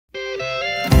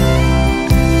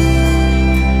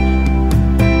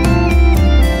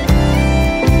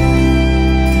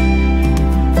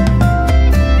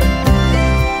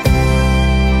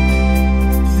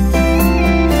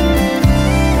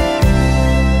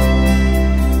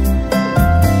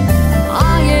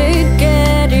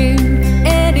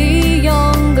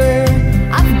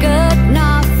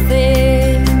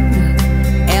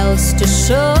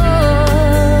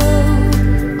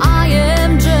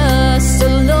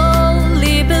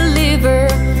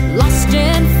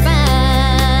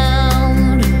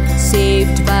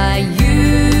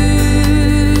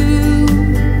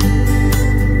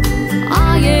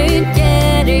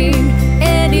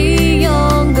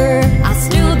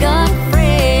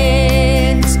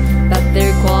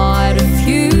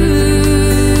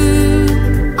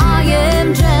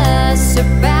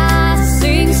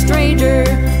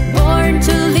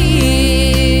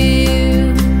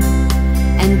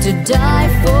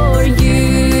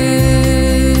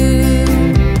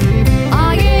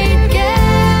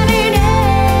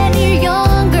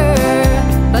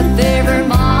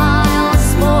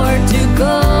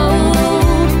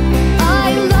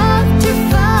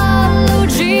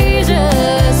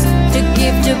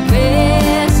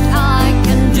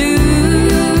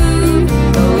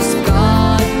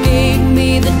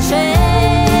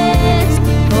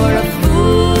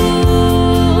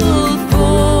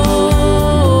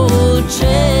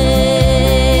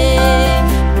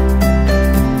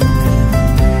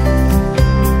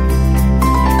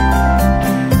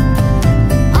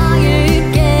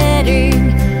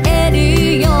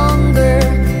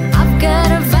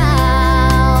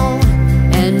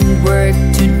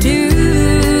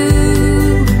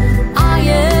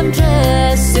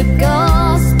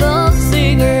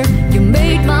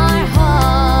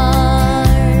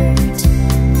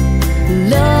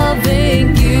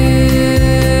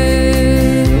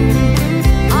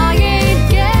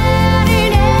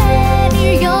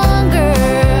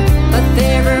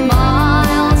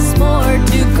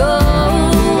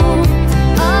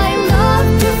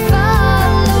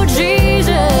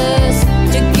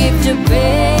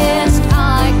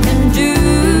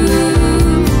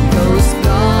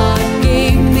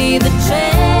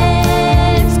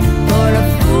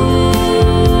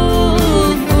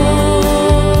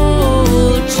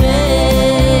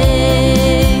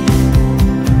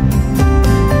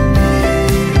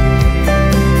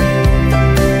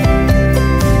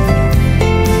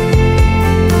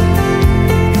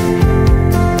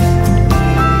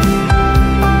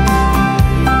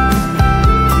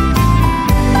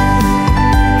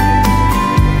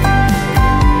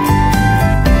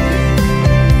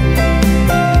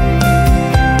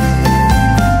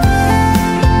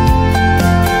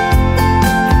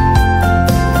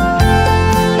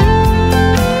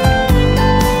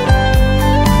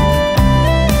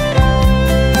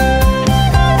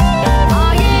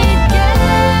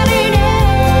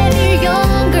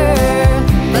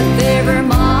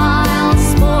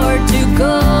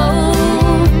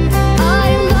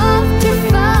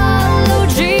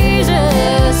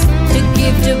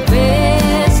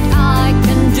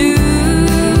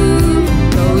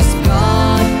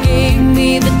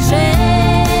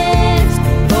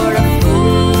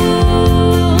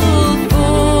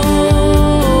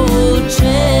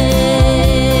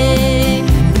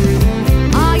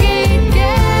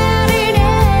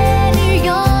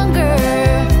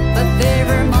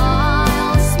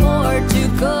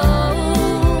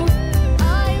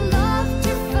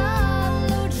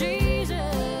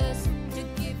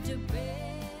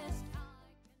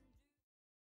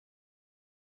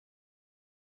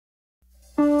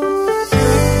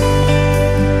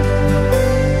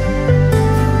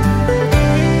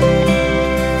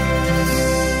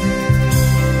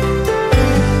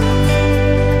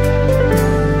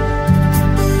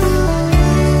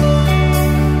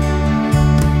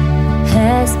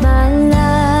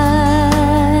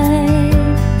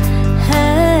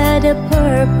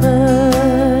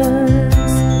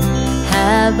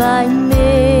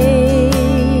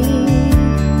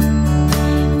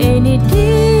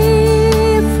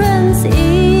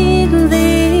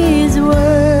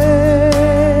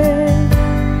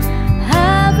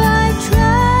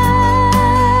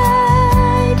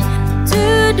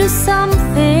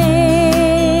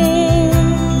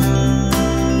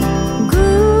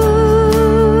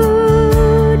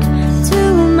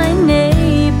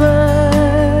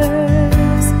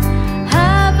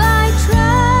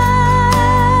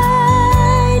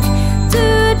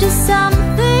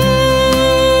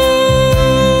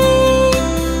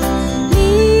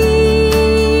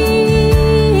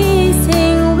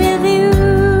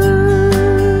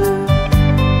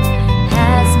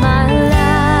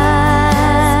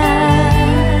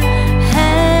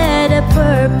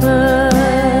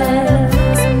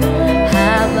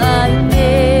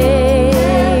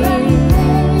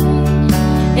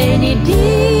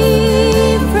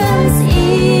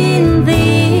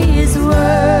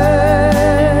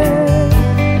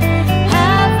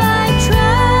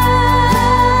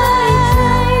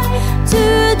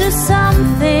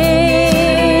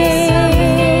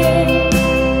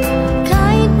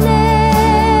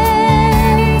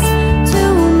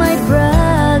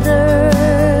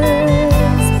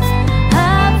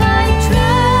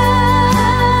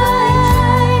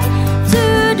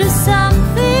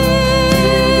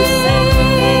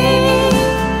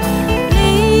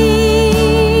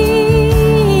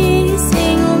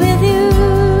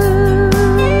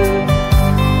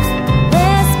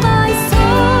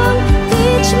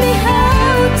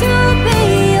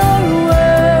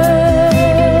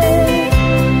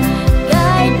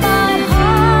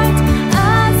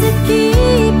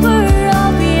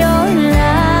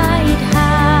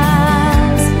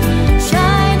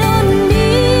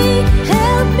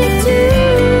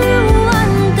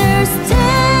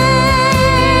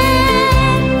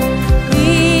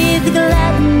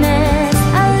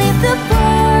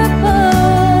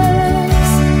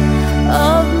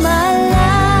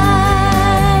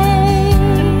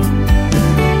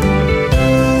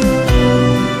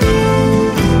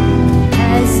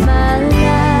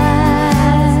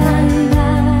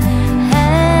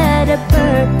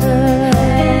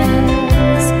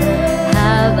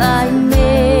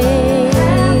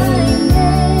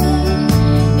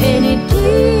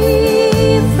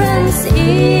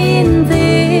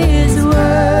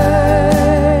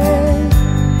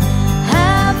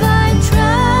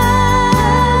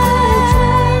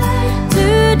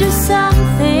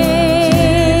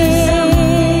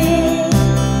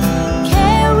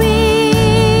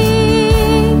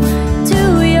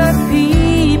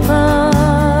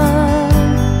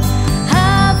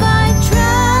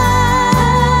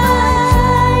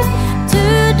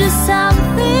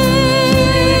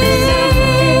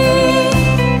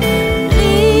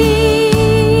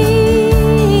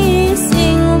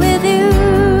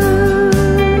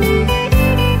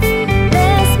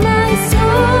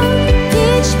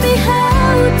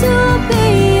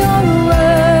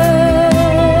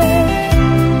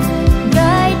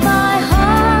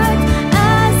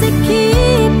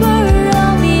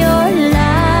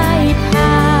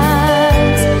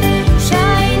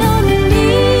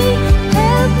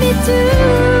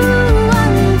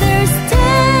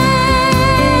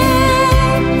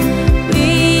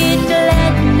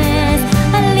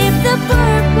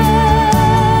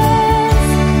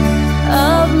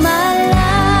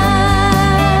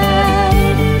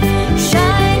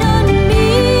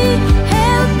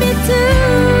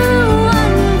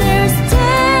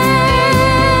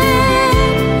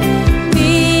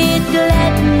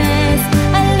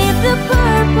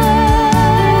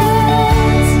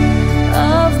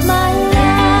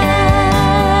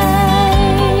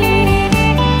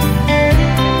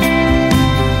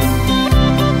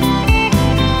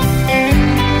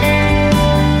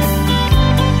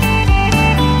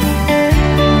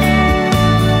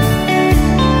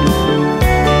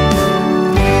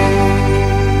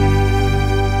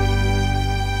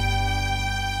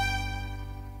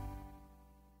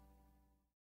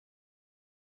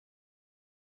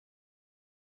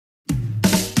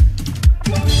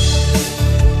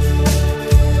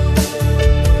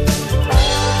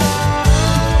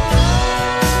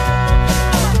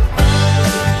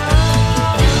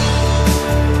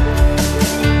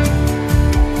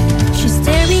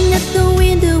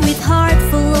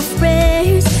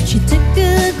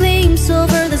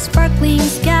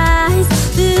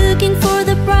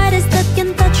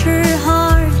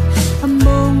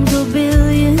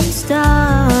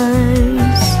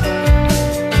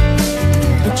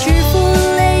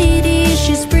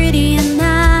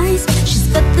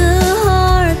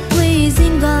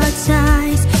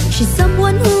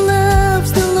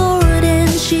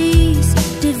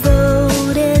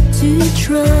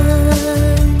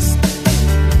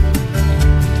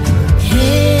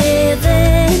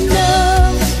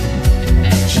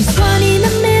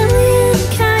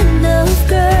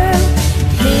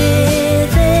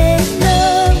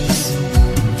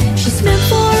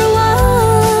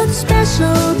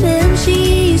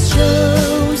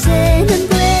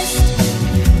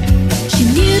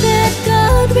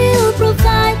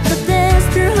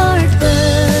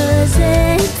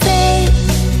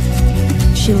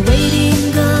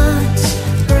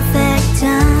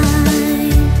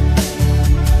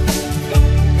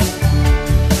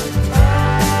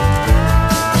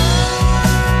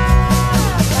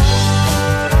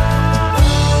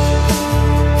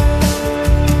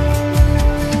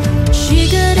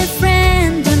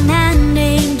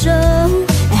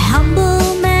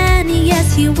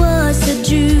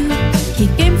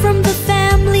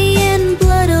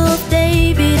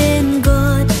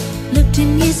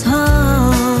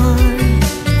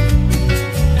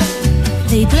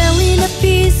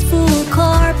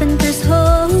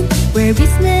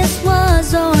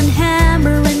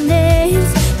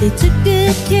took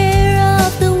good care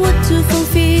of the wood to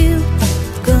fulfill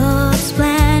God's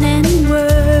plan and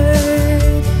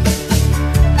word.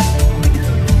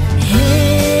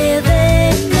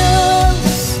 Heaven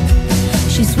knows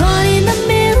she's one in a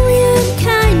million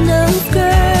kind of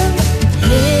girl.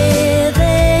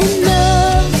 Heaven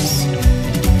knows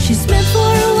she's meant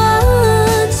for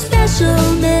one special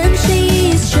man.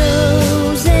 She's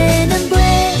chosen and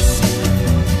blessed.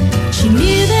 She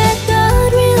knew that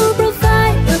God will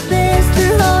provide the best.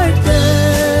 Her heart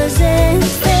doesn't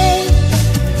fail.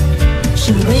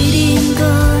 She'll wait in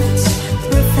God's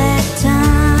perfect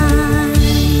time.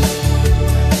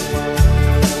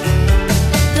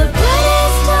 The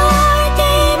brightest star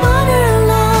came on her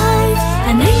life,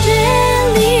 an angel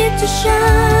lit to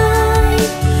shine.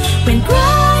 When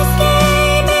Christ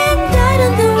came and died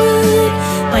on the wood,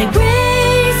 by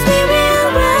grace we will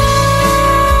rise.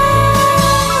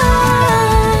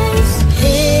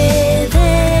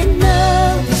 Heaven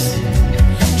knows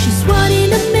she's one in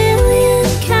a million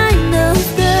kind of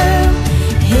girl.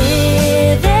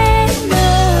 Heaven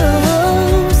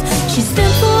knows she's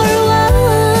meant for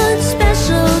one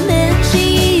special man.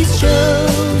 She's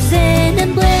chosen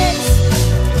and blessed.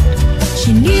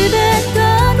 She knew that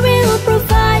God will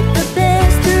provide the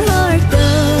best. Her heart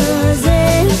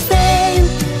doesn't fail.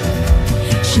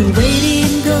 She'll wait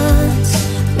in God's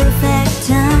perfect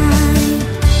time.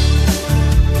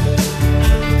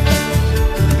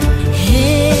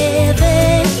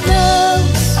 Heaven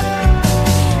knows.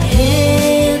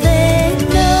 Heaven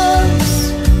knows.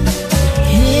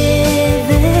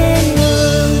 Heaven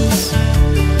knows.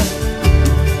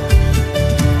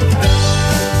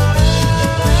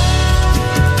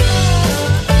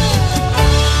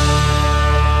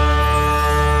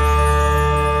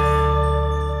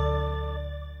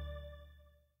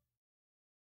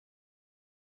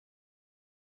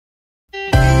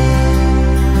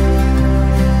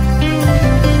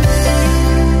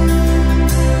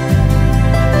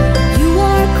 You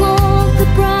are called the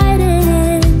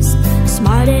brightest,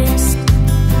 smartest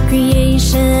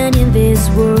creation in this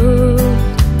world.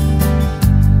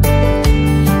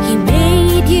 He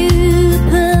made you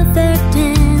perfect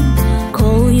and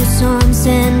called you sons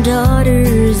and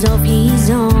daughters of His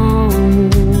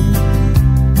own.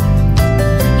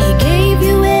 He gave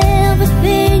you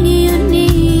everything you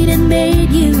need and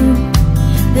made you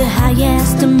the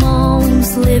highest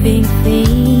amongst living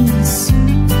things.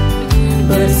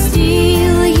 But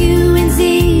still you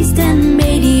insist and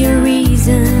made your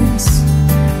reasons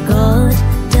God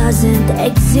doesn't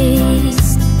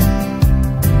exist.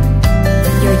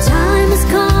 Your time has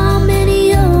come and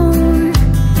you're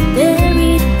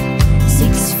buried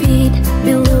 6 feet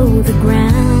below the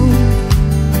ground.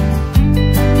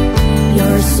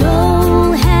 Your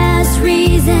soul has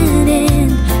risen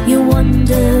and you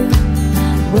wonder,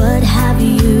 what have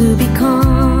you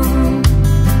become?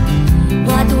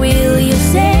 What will you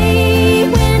say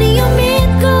when you meet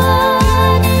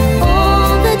God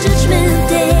on the judgment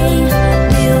day?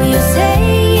 Will you say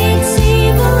it's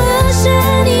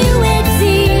evolution, you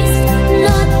exist,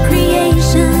 not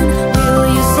creation? Will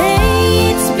you say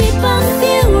it's Big Bang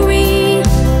theory,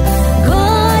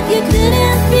 God you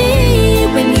couldn't be?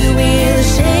 When you will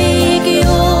shake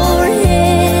your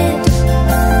head,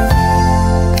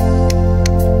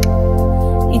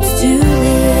 it's too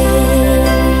late.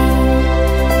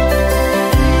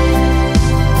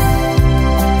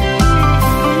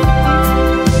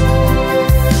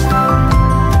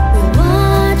 We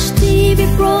watch TV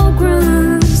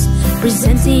programs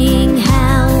presenting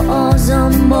how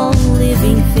awesome all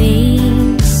living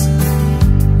things.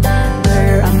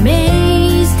 We're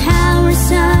amazed how our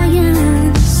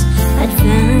science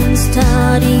advanced,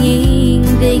 studying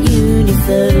the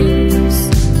universe.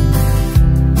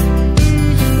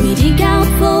 We dig out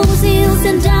fossils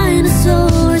and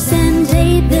dinosaurs and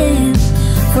date them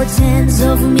for tens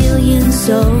of millions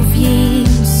of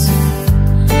years.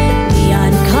 We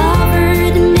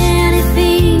uncovered many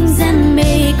things and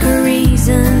make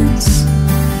reasons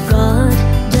God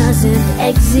doesn't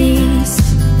exist.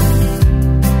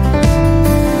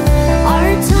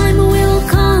 Our time will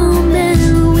come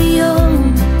and we all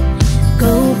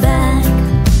go back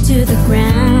to the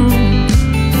ground.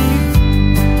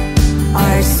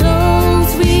 Our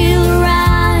souls will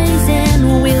rise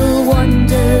and we'll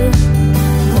wonder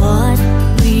what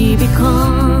we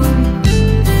become.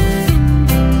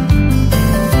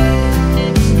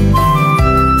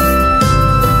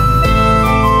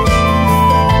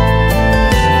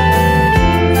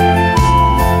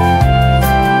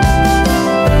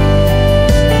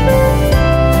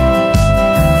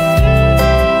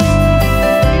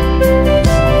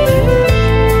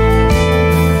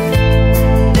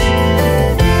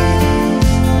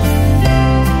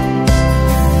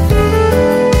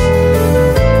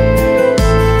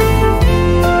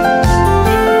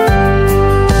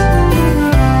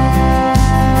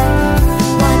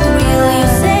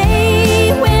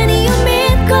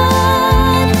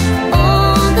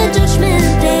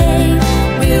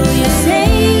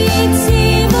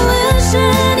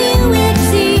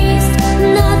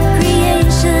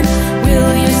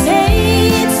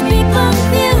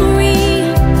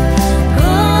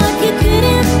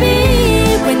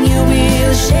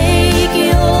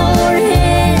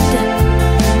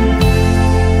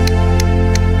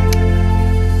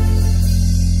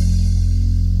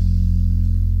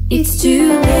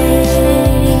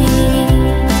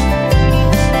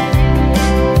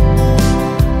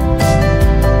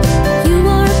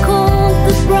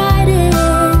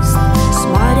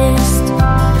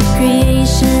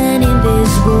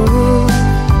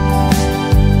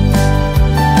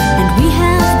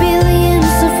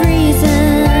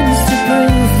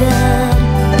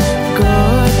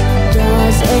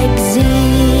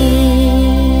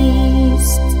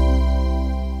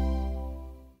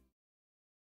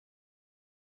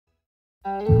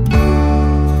 When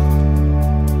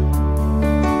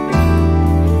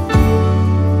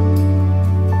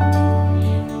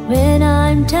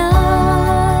I'm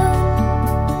down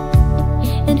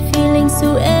and feeling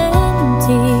so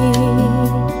empty,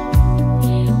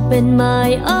 when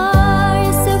my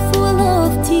eyes are full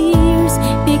of tears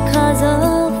because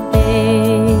of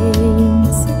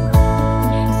pains,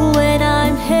 when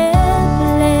I'm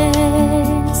helpless,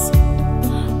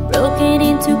 broken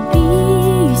into pieces,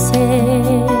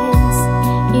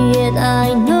 yet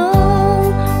I know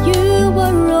you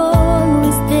are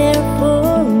always there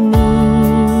for me.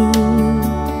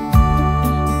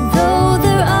 Though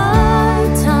there are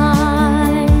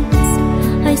times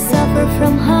I suffer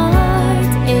from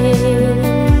heartaches,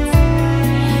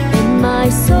 and my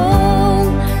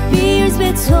soul pierced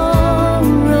with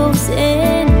sorrows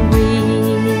and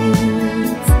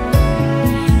grief,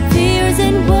 fears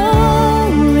and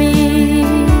worries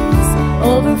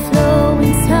overflow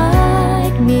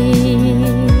inside me,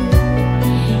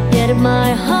 yet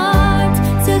my heart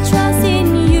still trusts in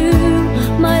you,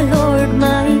 my Lord,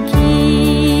 my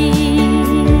King.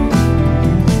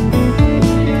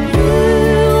 You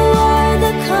are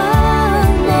the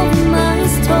calm of my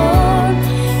storm.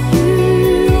 You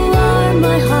are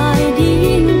my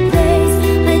hiding place.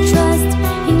 I trust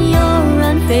in your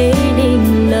unfailing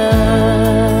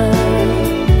love.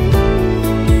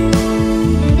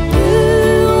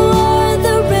 You are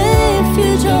the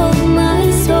refuge of my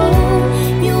soul.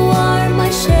 You are my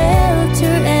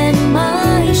shelter and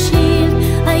my shield.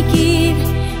 I give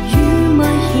you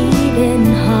my hidden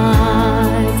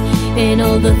heart and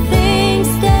all the things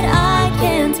that I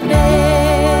can't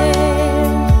bear.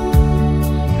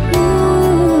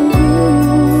 Ooh,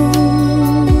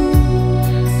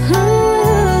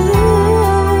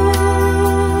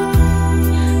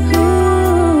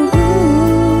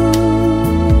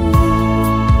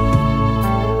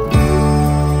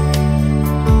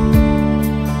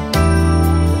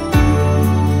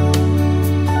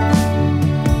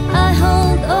 I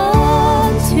hold on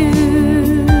to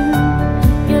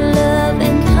your love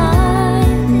and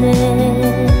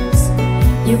kindness.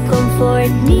 You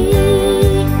comfort me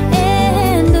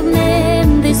and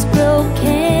mend these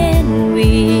broken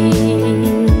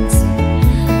wings.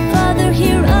 Father,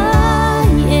 here I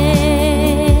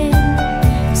am,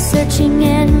 searching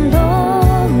and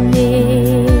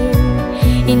longing.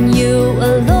 In you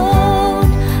alone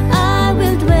I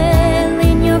will dwell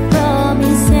in your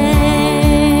promises.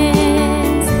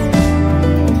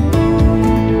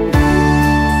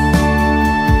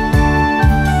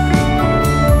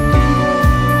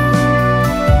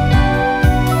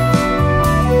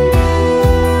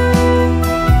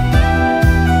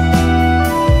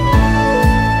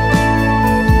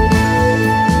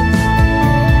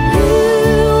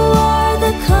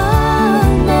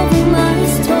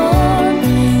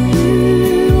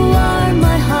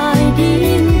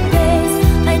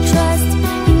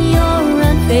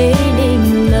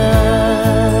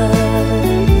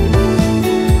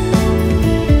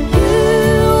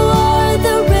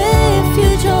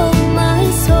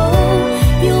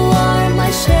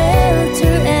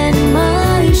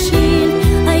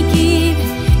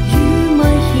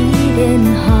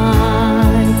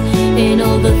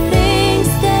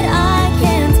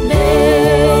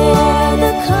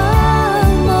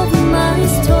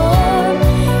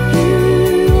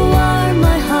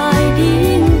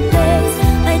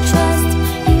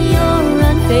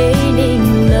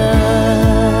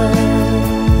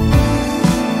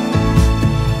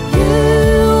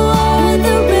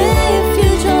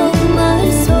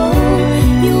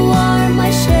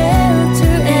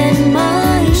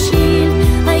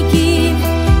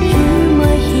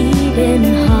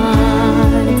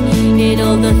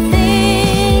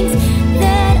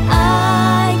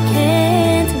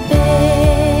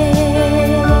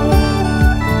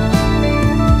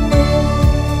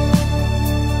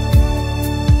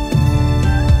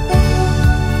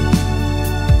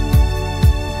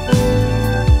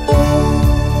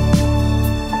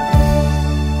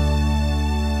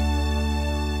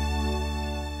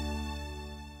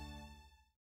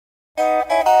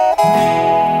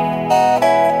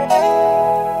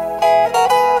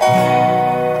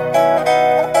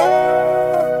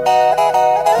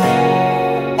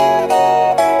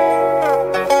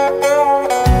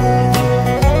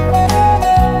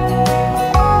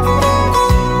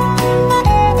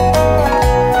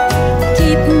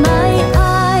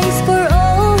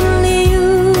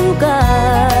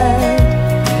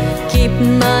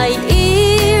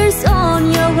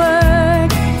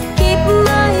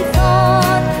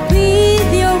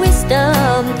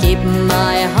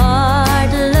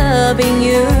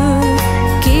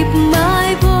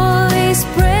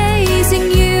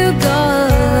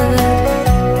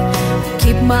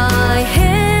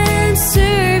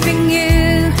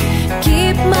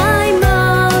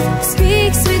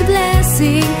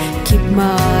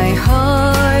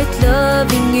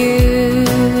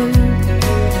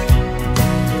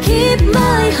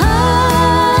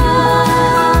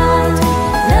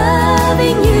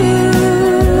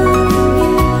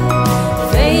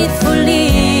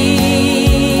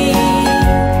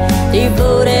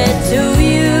 devoted to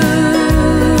you.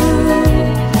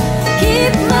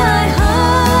 Keep my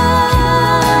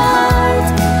heart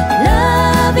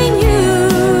loving you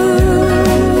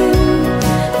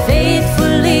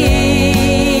faithfully,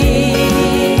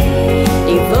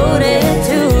 devoted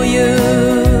to you.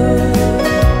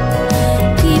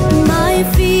 Keep my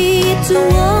feet to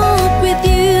walk with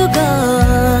you,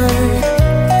 God.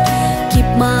 Keep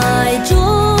my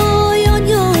joy on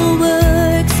your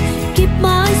works. Keep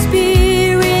my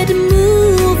spirit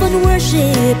move and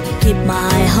worship. Keep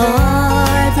my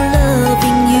heart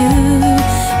loving you.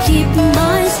 Keep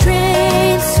my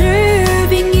strength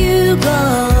serving you,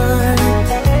 God.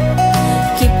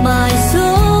 Keep my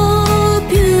soul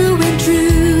pure and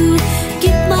true.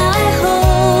 Keep my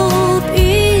hope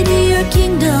in your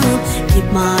kingdom. Keep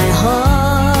my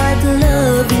heart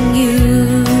loving you.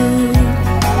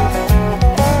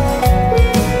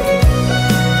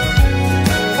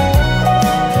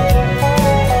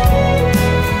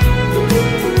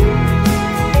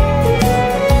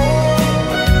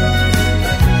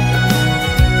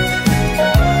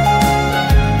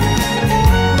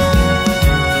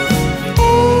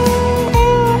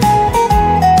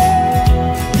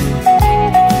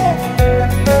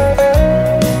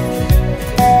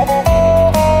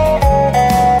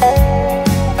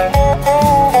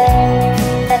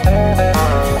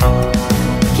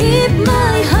 Keep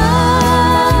my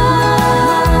heart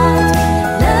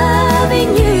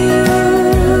loving you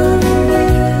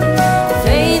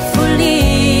faithfully,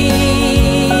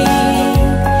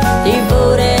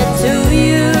 devoted to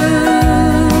you.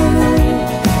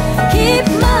 Keep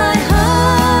my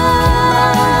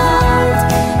heart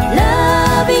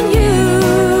loving you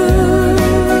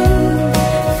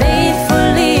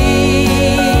faithfully,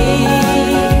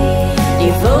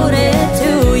 devoted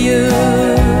to you.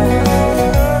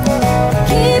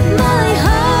 Keep my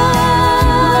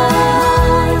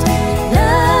heart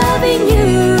loving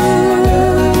you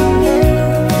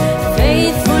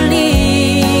faithfully,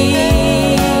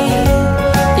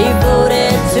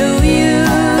 devoted to you.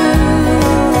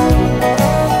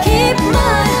 Keep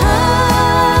my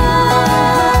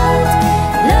heart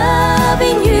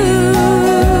loving you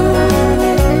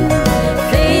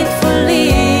faithfully,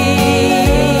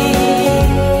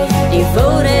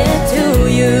 devoted to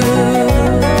you.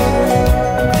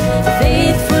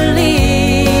 Faithfully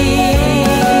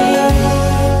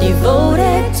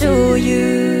devoted to you.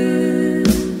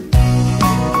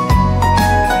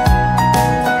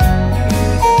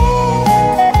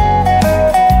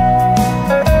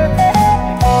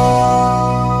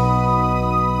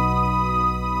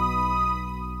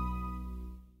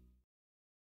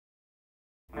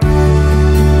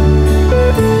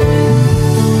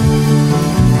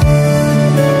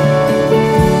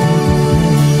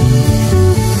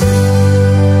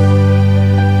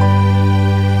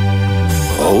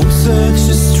 Oh, such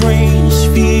a strange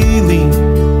feeling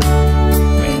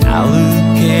when I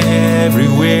look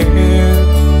everywhere.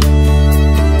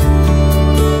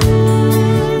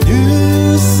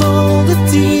 News on the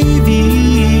TV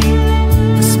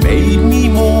has made me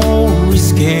more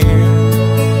scared.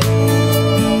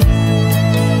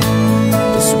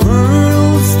 This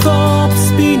world stopped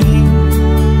spinning.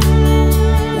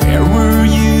 Where were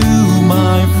you,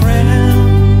 my friend?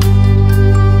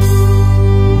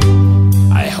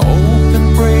 I hope and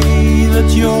pray that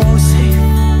you're safe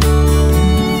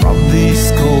from this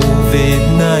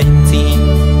COVID-19.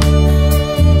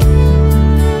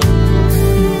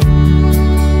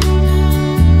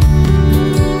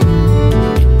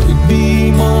 It could be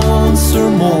months or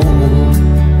more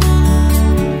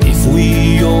if we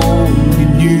only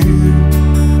knew.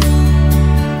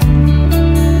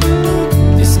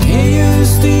 This chaos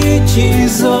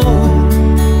teaches all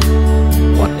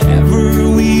whatever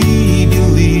we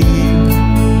believe.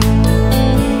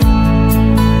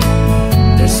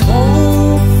 There's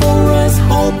hope for us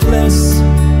hopeless.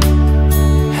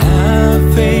 Have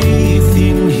faith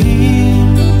in Him.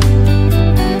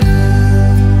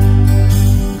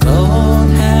 God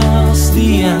has the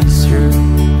answer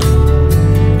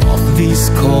of this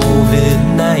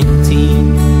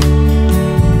COVID-19.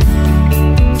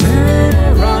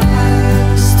 Turn our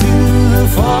eyes to the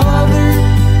Father,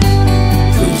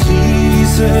 to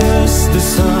Jesus the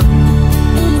Son.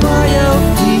 Cry out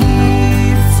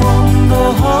deep from the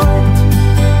heart.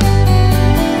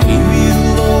 He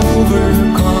will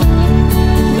overcome.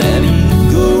 Let it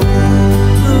go,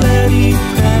 let it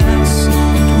pass.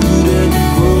 It wouldn't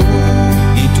grow,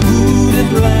 it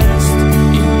wouldn't last.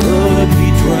 In God we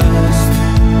trust.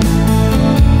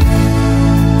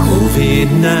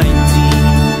 COVID-19.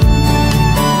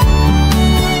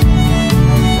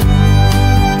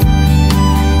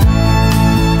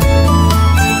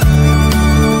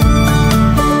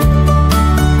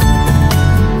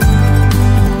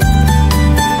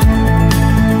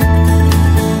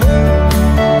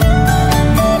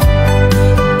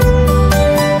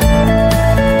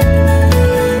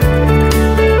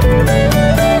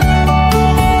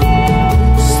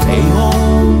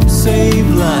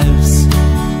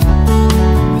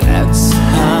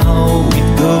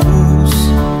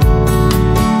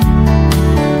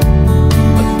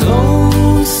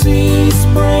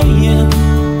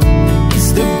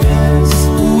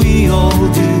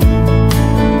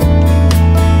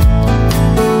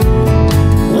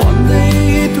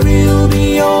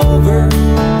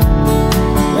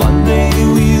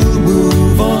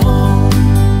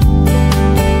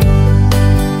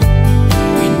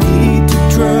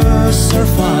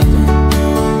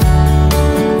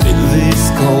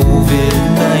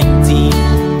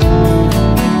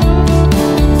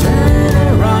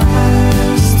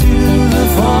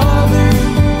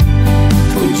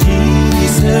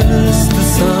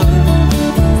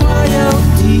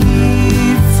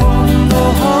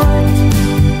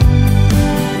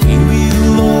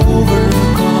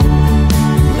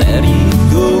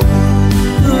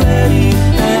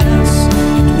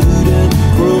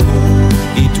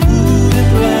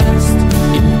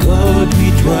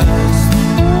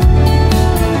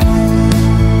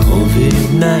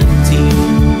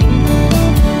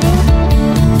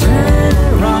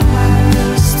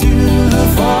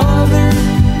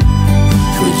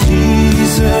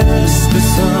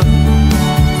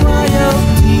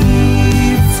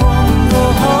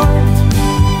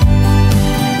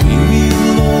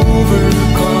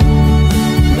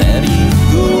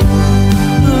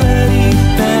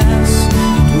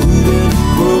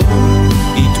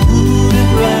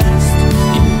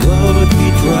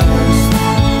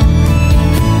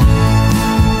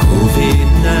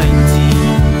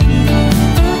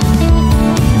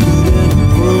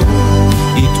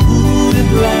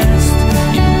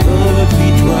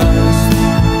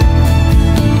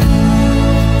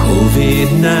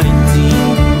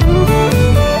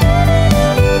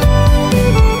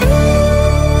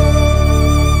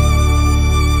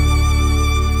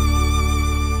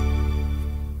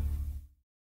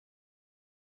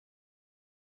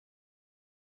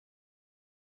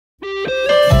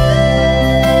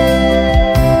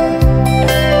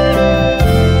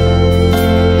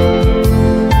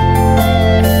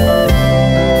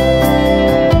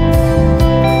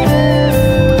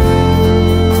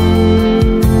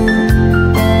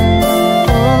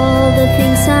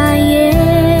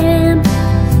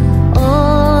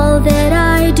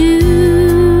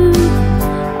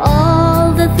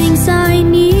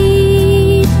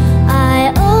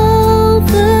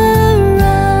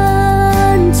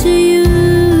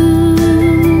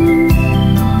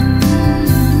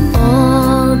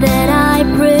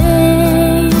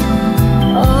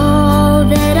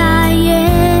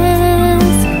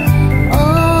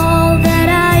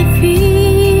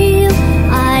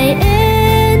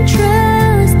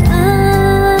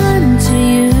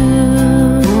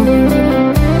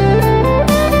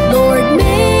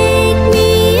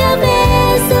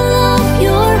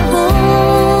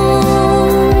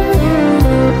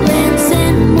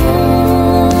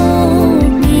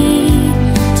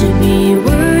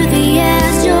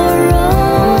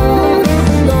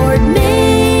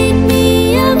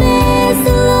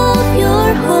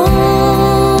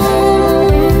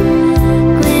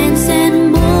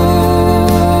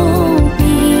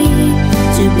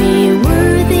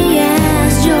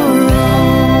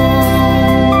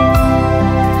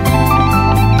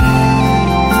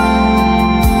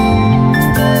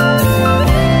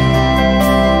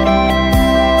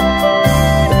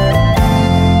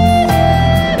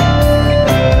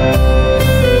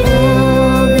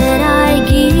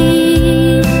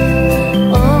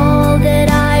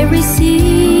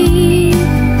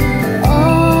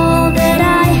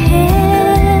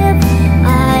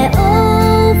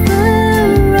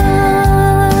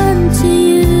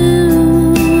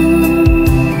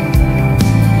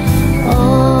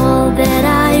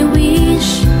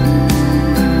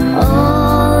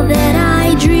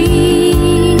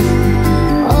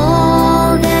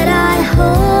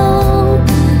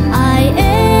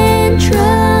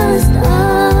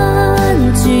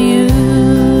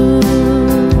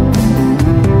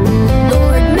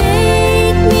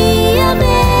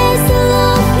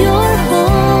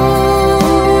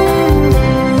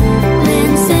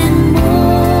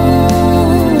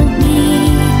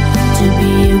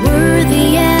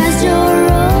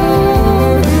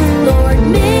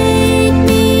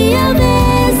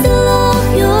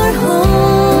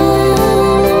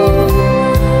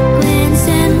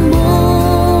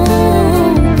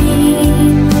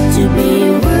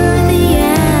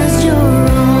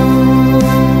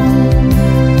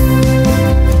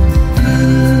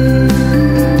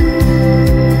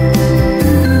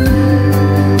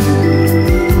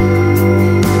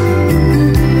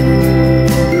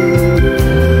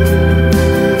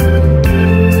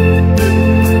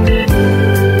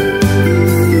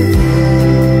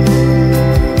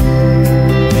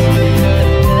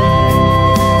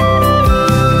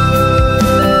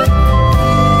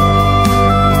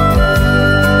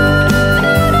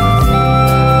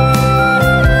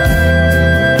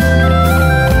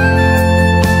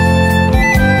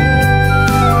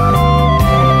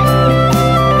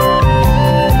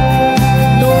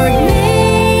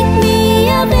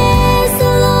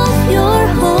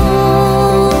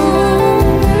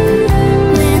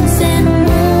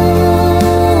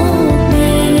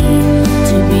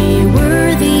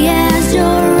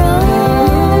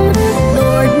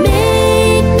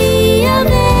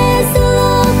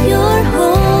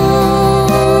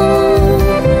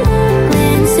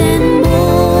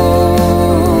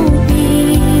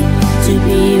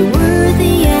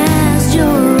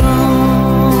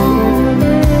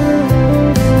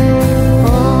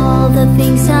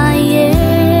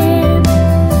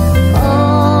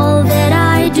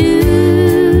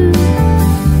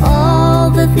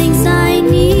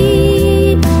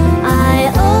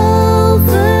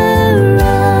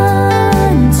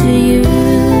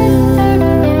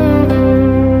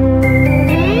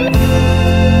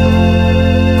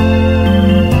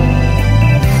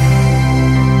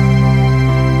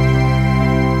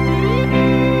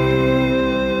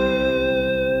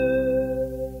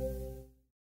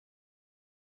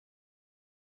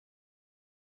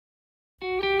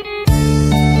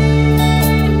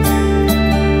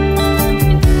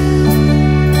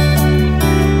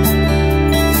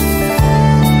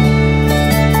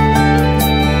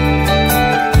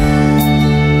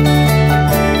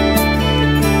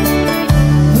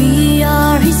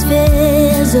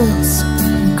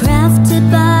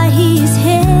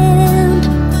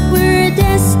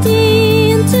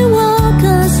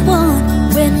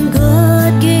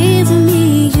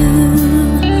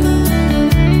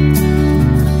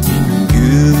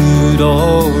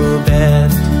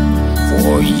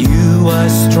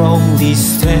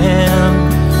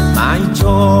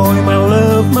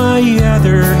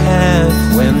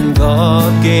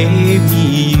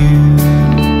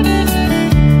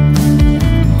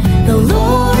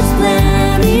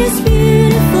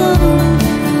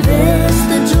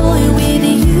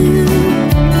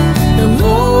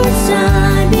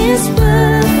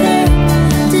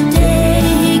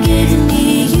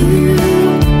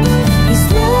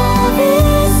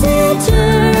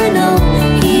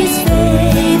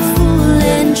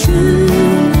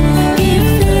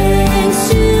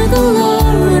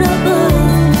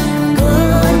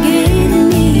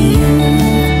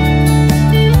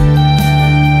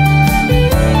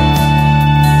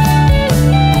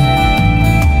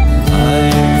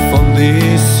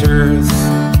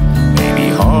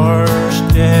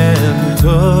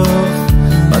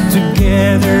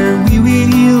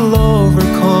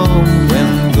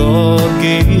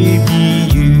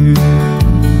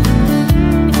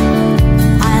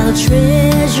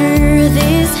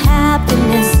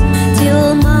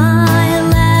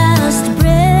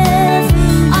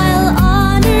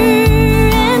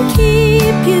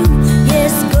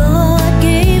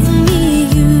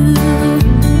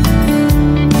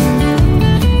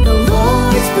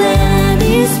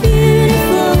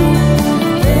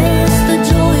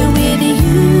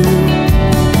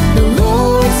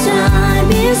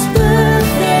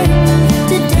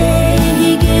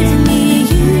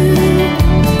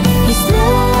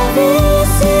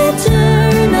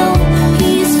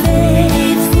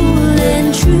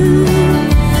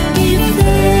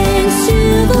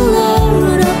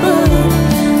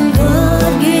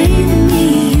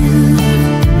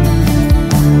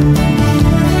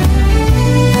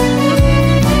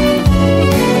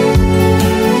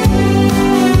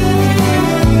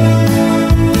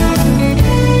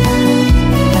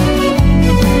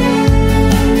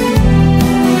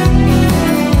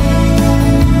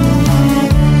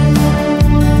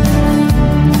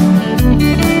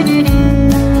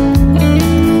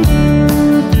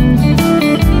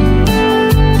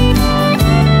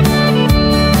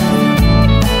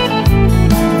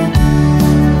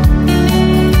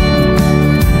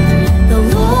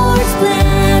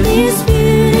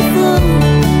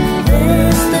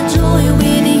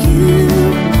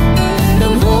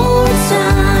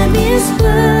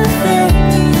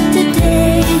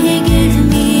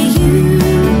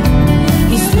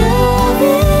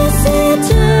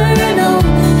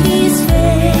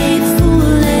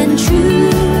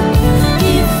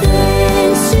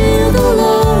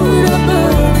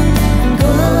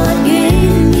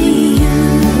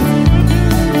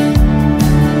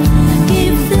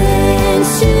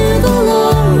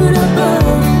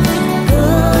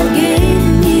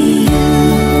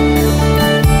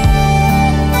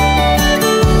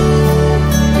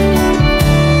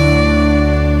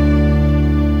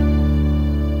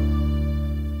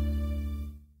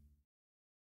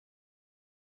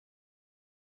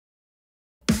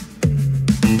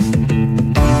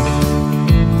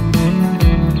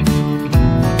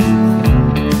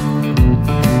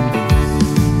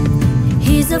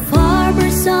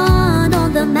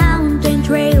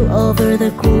 over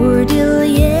the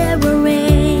Cordelia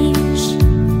range.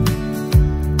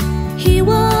 He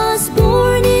was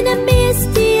born in a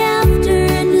misty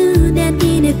afternoon and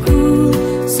in a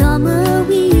cool summer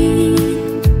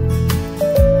wind,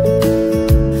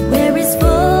 where his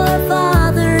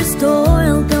forefathers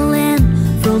toiled the land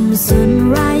from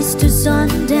sunrise to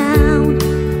sundown,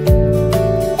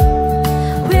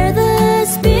 where the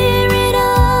spirit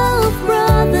of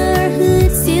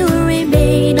brotherhood still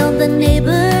remained on the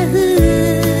neighborhood.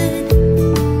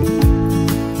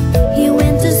 He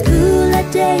went to school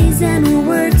at days and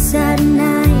works at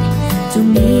night to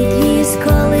meet his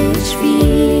college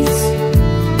fees.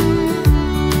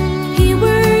 He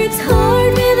works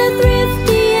hard with a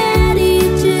thrifty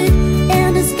attitude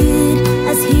and as good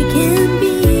as he can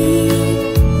be.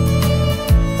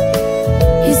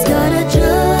 He's got a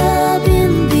job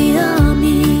in the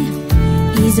army,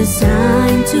 he's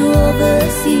assigned to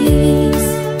overseas.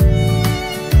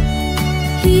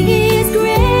 He is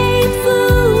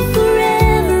grateful for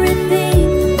everything,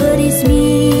 but he's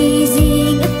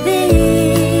missing a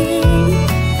thing.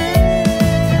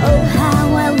 Oh, how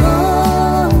I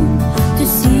long to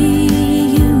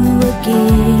see you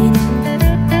again.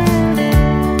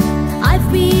 I've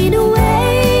been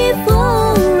away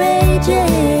for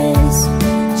ages,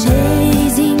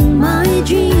 chasing my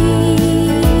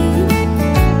dream.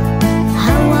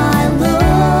 How I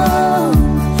long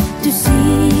to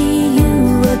see you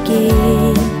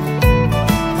again.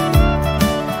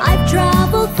 I've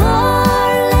traveled far,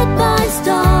 led by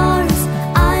stars.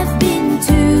 I've been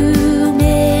to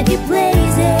many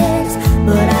places,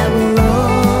 but I will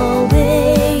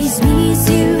always miss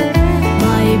you,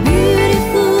 my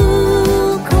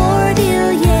beautiful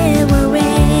Cordelia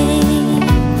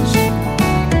range.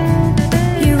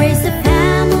 He raised a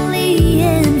family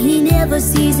and he never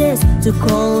ceases to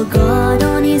call God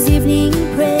on his evening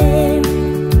prayer.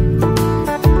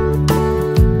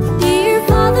 Dear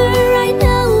Father, I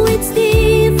know it's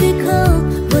difficult,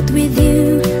 but with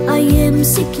you I am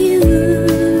secure.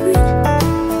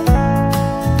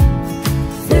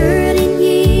 13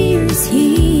 years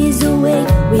he is away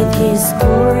with his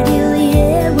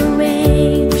Cordelia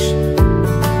range.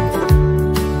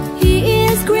 He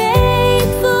is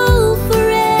grateful for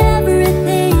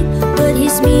everything, but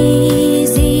he's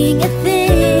missing a thing.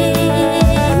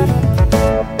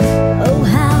 Oh,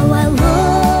 how I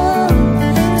long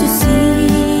to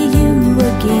see you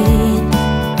again.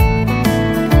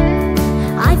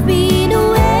 I've been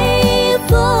away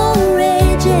for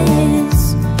ages,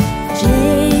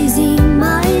 chasing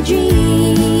my dream.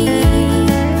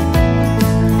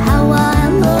 How I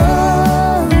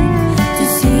long to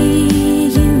see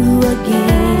you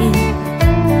again.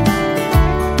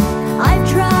 I've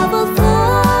traveled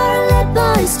far, led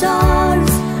by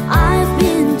stars. I've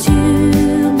been to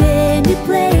many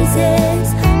places,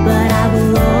 but I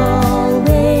will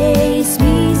always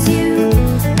miss you,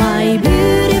 my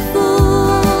beautiful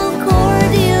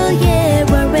Cordelia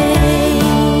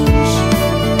range.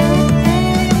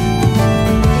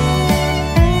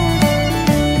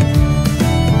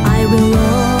 I will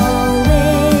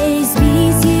always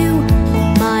miss you,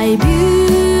 my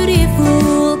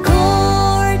beautiful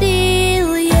Cordelia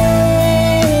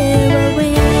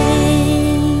range.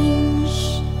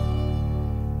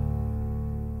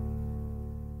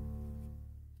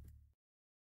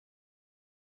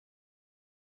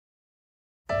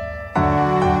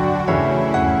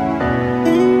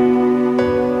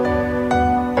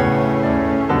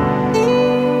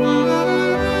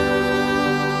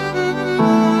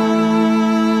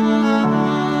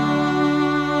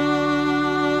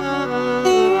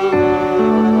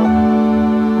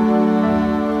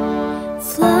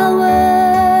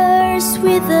 Flowers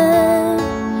wither,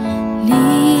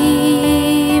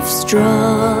 leaves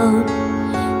drop,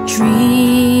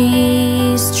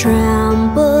 trees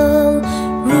tremble,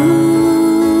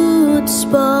 roots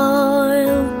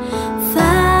spoil,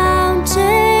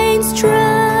 fountains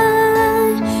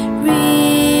dry,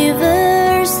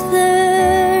 rivers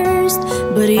thirst,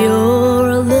 but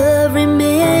your love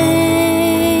remains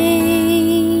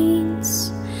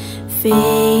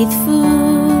faithful.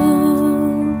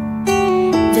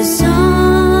 The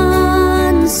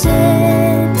sun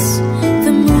sets,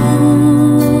 the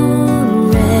moon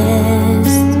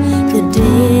rests, the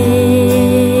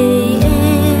day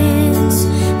ends,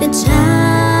 the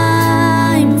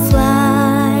time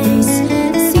flies,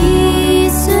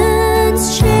 seasons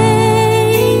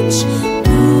change,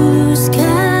 blue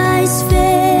skies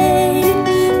fade.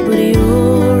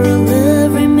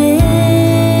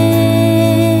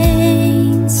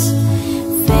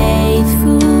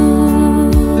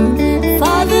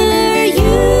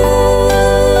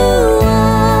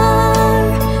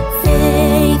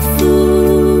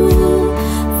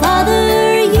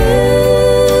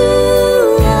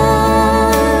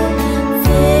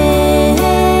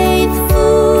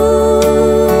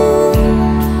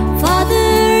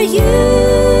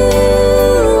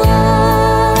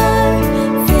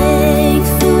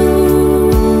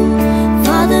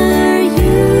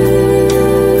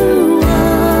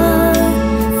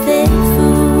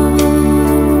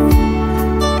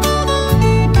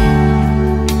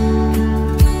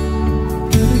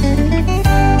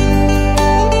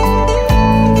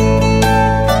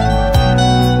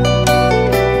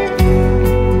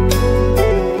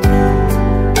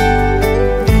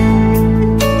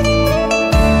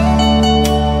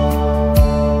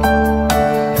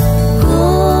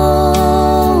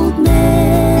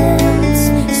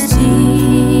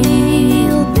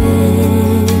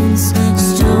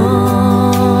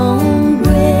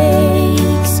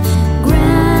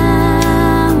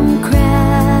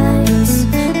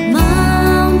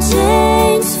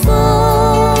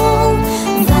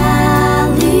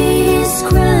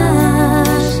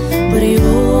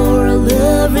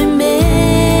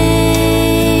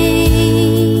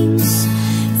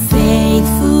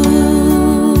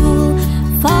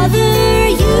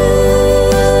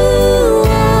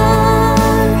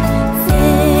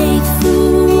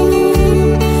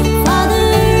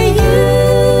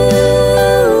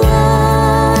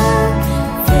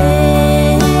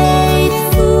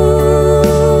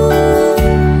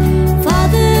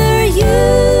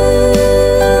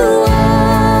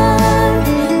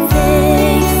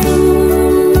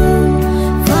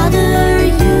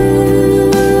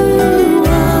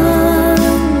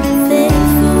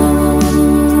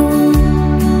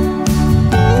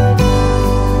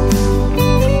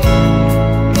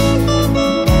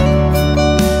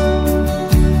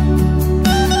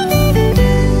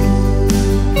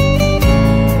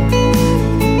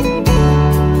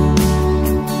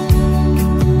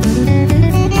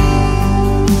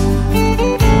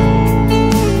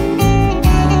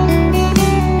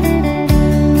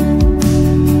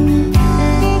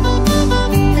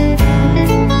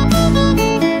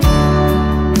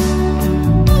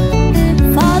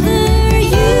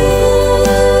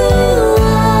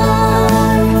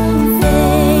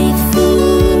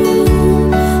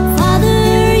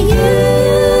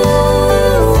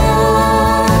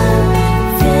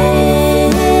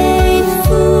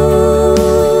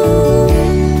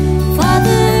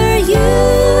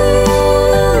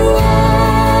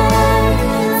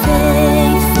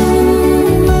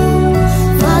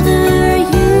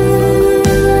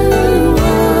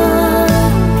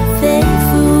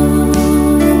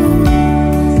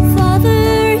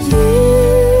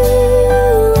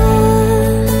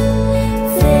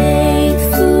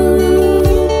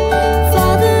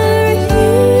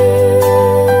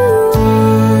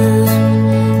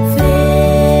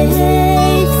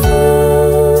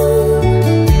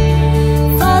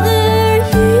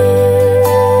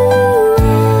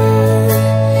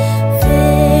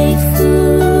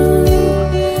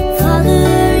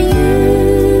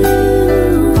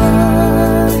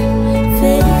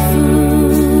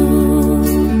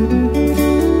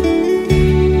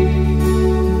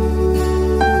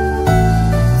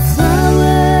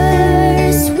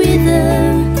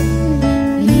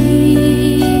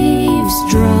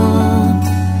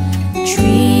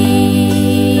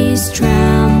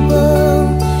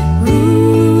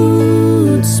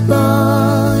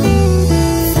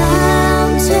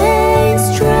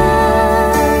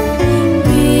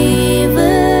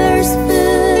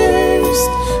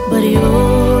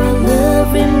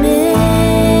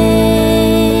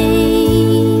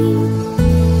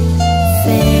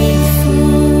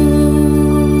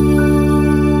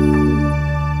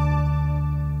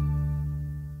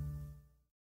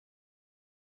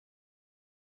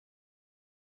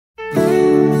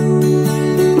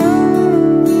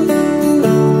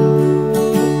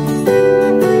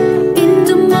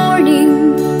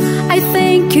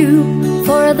 thank you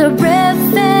for the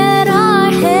breath that I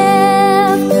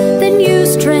have, the new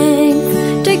strength,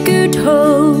 the good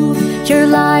hope, your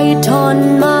light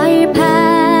on my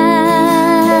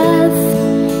path.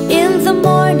 In the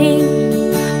morning,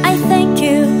 I thank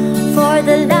you for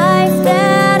the life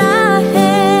that I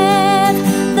have,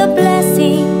 the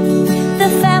blessing, the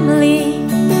family,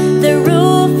 the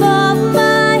roof of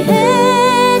my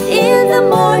head. In the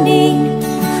morning,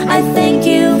 I thank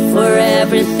you for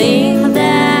everything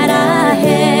that I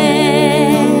have.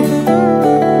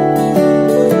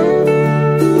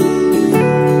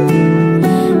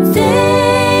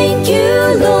 Thank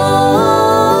you,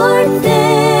 Lord,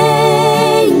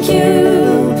 thank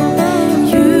you.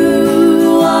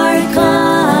 You are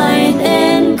kind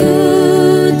and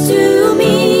good to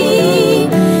me.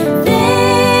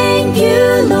 Thank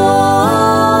you,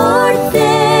 Lord,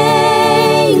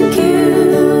 thank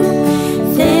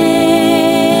you.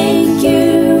 Thank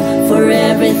you for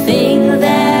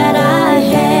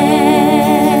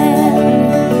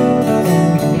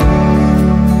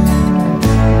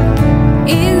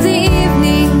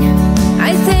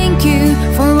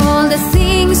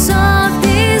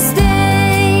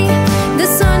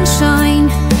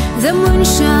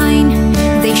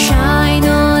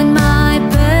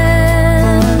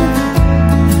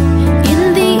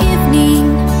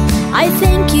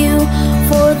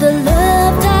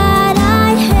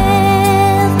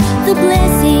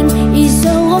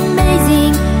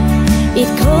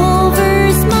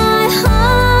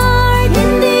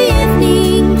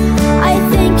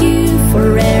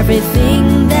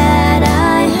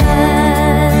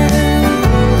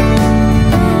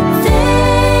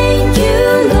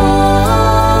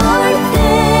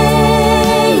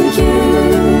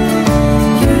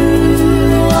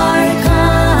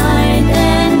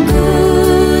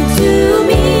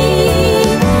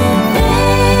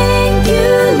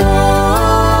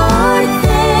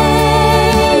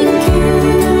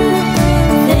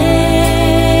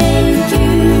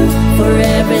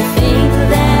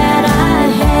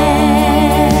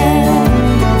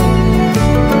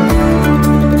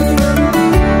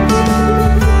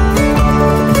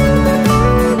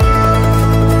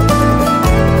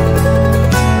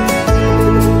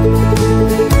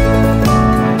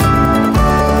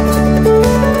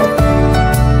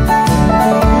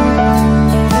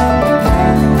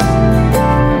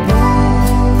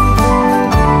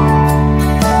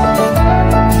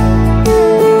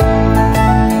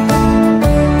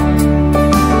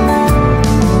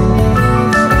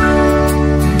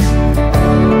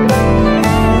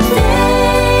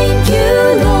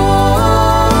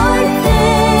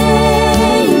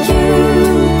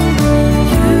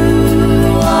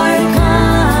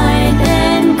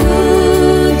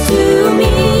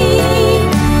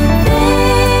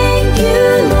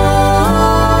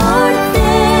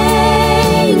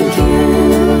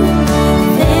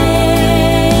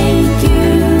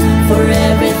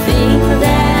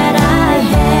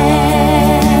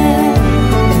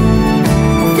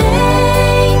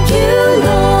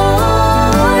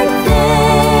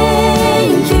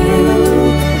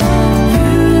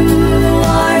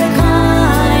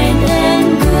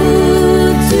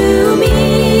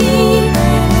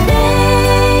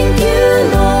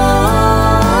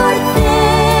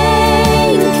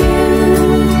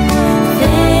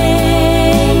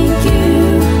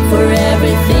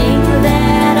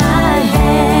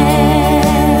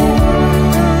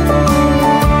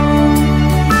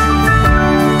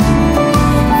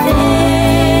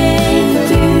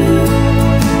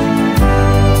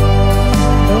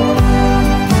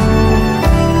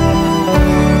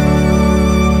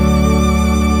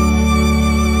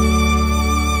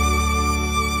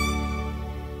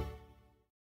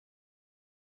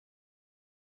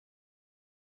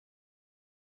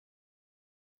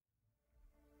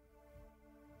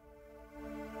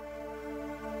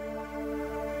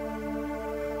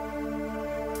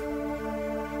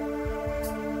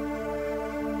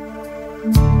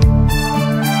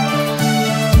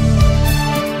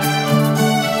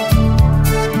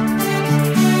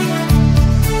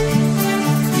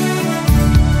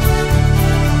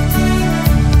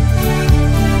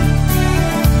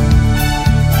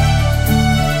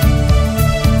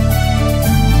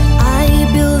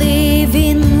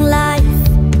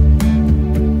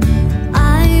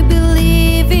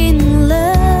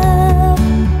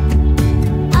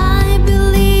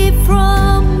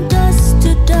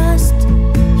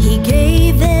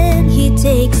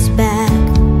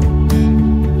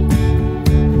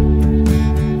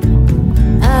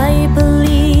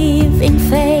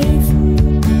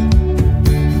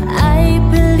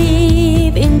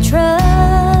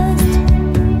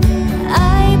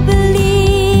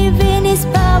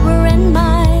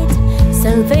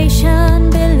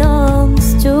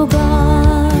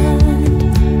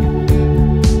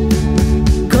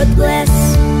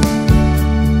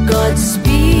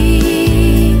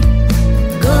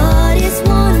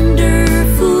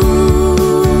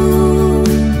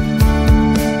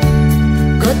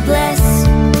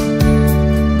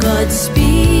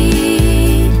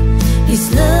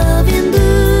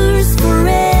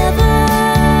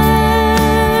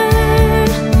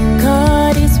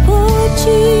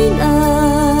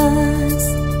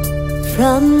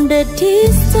the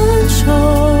distant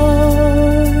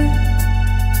shore.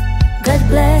 God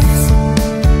bless,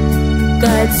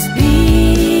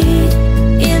 Godspeed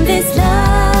in this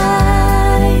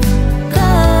life.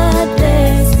 God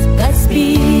bless,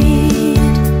 Godspeed.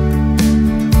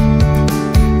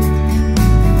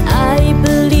 I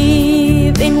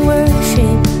believe in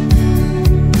worship,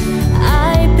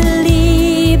 I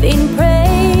believe in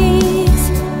praise,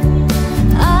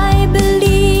 I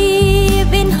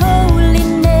believe in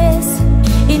holiness,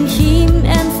 in Him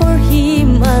and for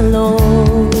Him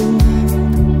alone.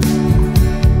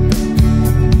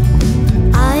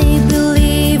 I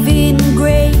believe in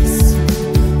grace,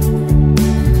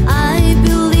 I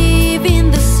believe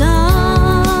in the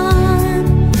Son,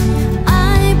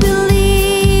 I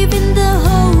believe in the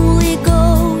Holy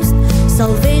Ghost.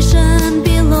 Salvation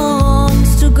belongs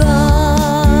to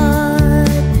God.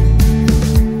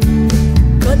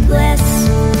 God bless,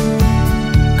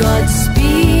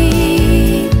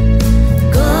 Godspeed.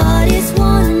 God is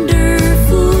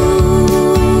wonderful.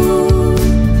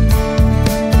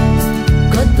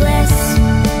 God bless,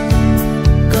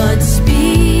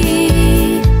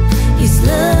 Godspeed. His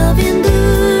love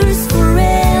endures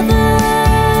forever.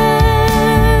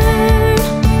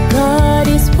 God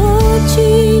is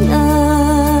watching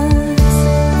us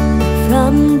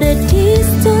from the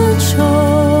distant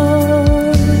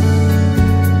shore.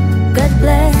 God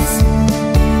bless,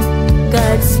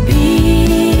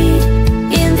 Godspeed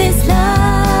in this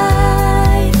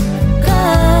life.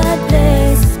 God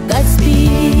bless,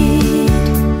 Godspeed.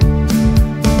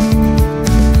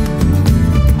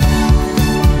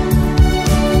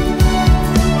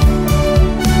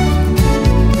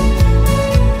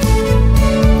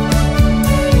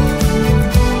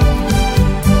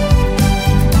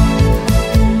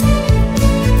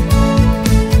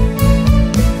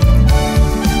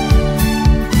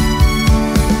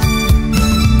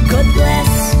 God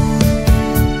bless,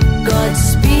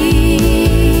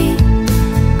 Godspeed.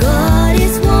 God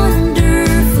is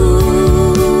wonderful.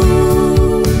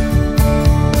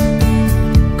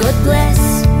 God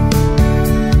bless,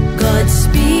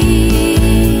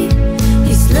 Godspeed.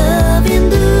 His love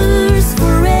endures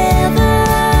forever.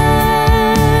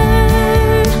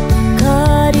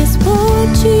 God is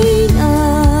watching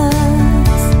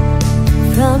us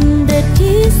from the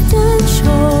distant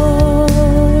shore.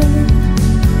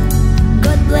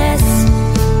 God bless,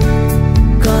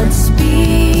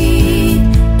 Godspeed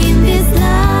in this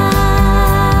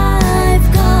life.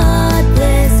 God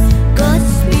bless,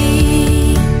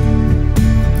 Godspeed.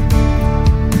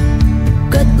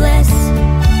 God bless,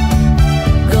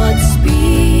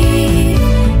 Godspeed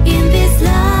in this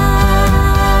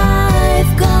life.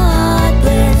 God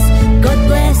bless, God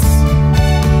bless,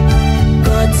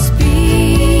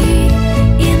 Godspeed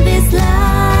in this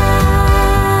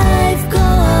life.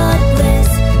 God bless,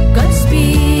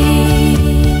 Godspeed.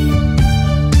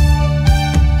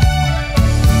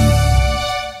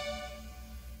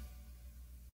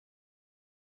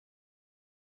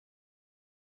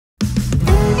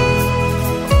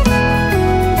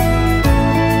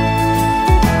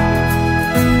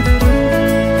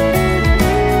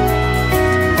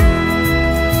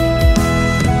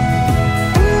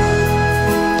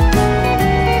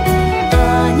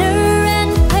 Honor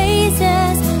and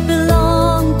praises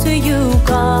belong to you,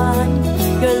 God.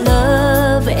 Your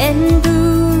love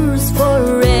endures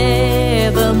forevermore.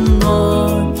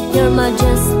 Your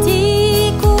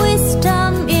majestic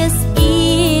wisdom is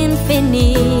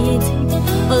infinite.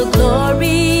 All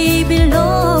glory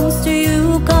belongs to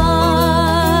you,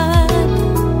 God.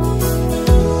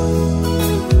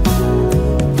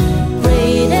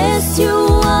 Great as you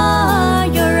are,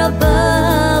 you're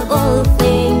above all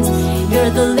things. You're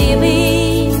the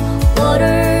living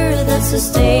water that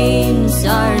sustains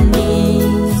our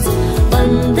needs.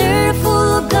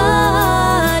 Wonderful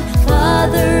God,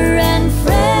 Father and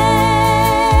friend.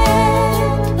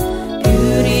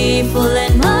 Beautiful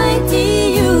and mighty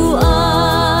you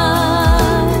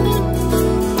are.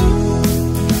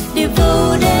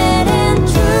 Devoted and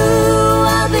true,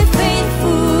 I'll be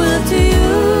faithful to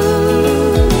you.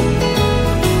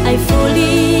 I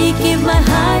fully give my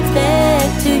heart back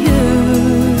to you.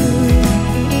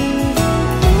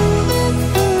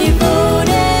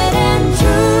 Devoted and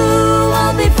true,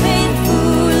 I'll be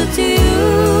faithful to you.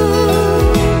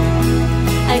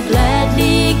 I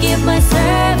gladly give my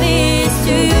service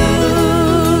to you.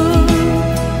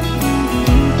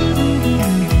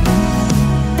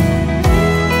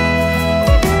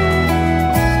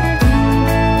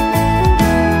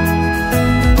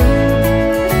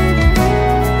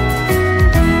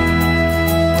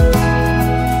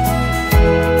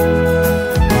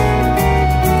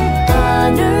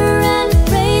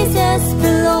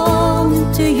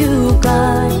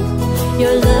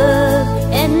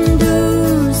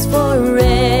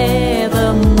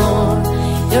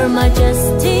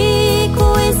 majestic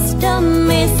wisdom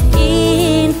is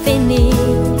infinite.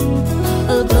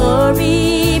 All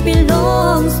glory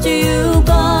belongs to you,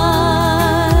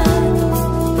 God.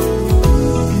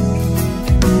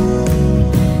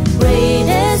 Great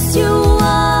as you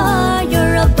are,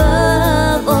 you're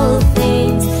above all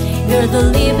things. You're the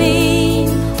living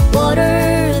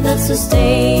water that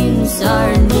sustains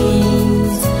our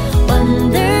needs.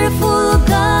 Wonderful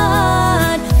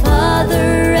God,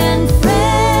 Father and friend,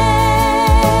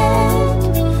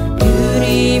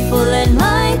 beautiful and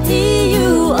mighty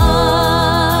you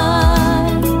are.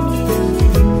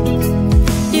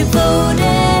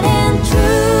 Devoted and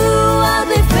true, I'll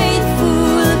be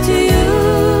faithful to you.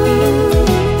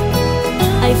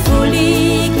 I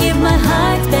fully give my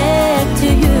heart back to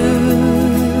you.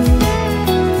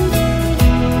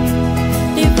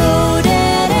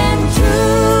 Devoted and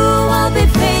true, I'll be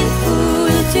faithful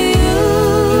to you.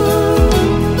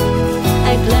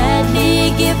 I gladly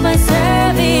give my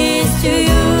service to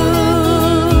you.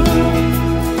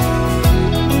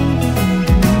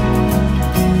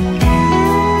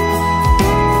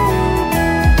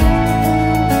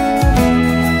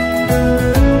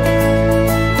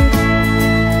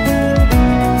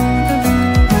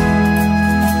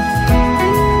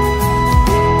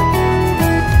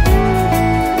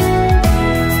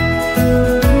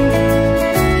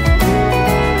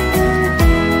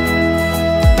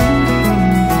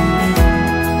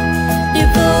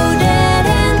 Devoted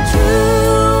and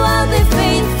true, I'll be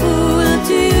faithful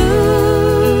to you.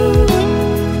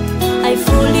 I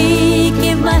fully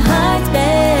give my heart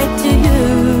back to you.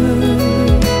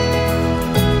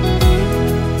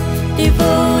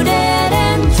 Devoted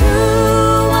and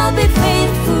true, I'll be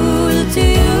faithful to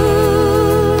you.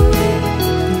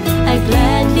 I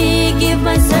gladly give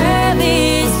my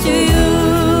service to you.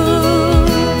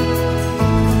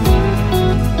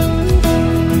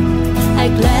 I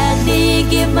gladly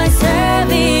give my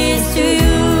service to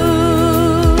you.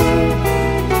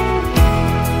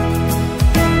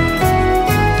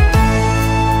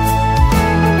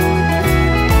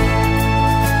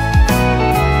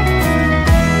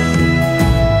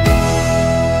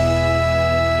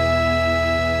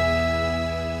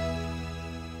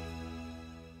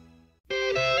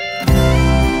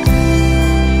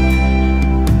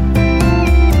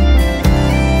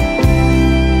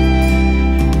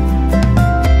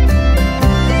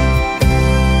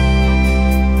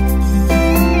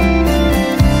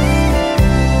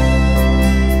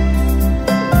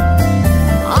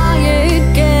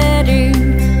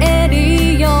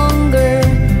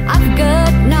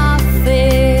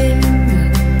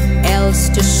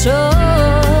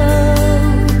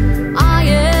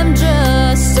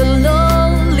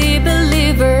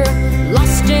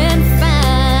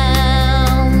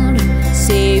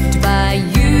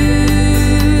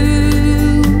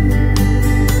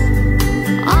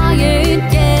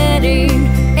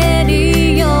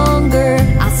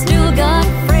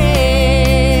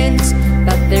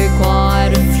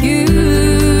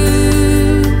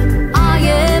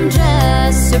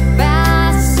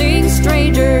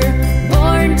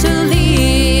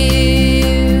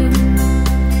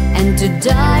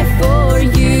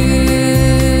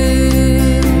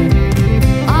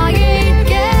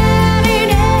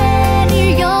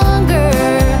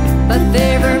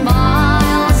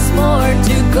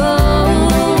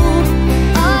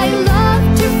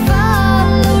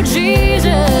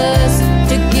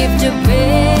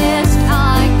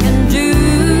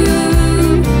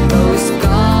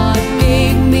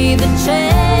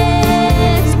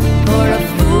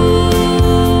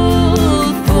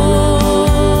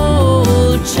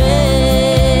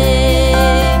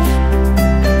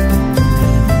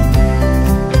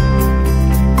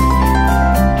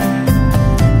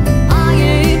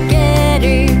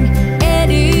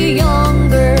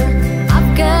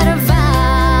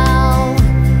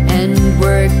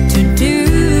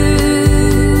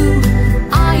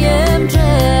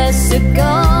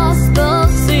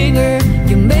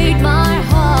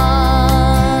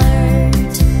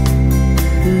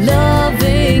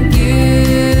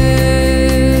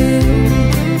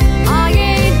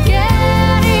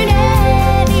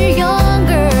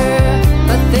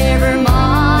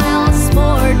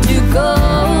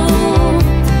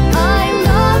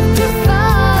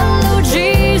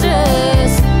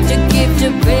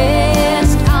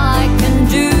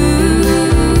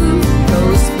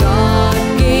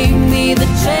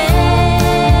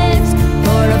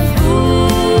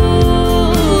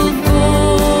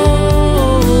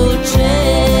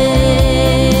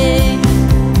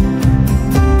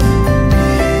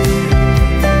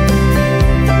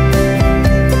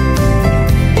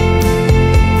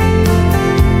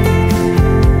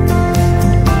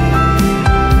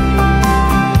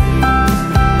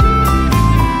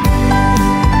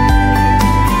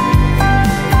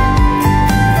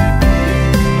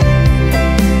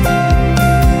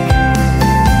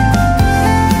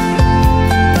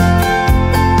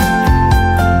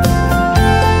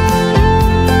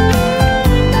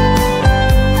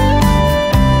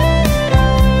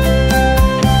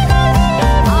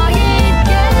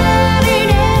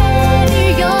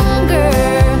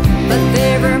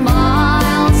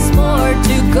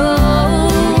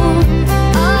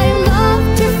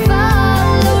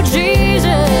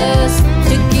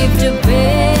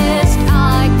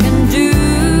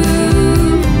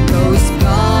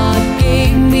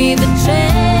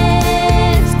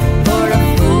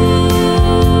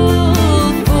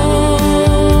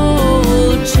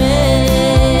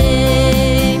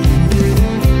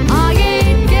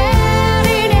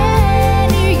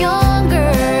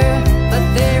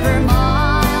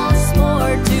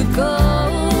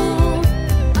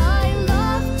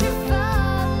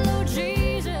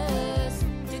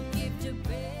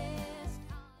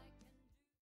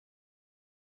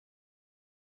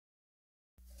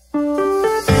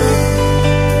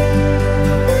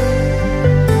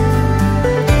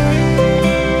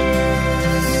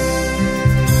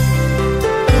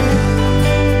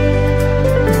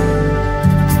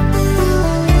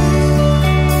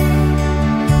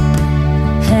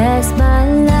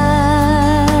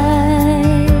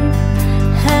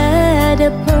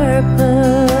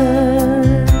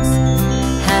 purpose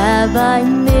have I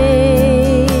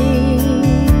made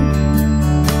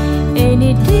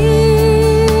any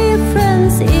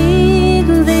difference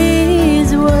in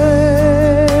this world?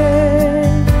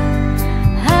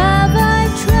 Have I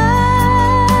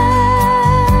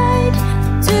tried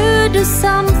to do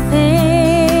something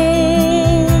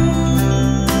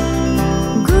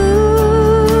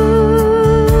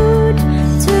good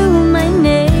to my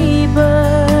neighbors?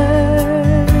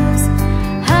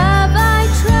 Have I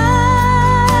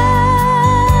tried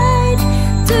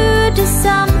to do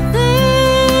something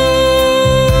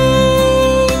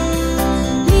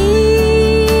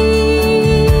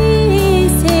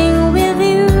pleasing with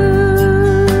you?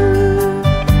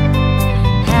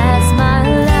 Has my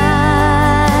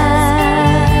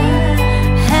life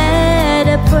had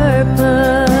a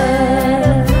purpose?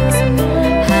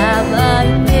 Have I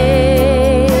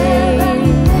made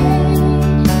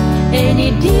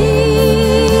any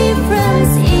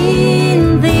difference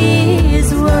in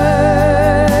this world?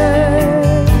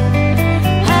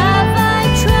 Have I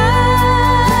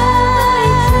tried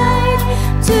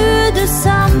to do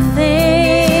something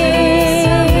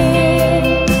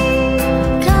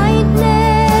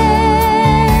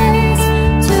kindness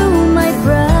to my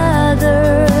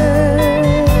brothers?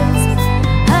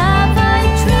 Have I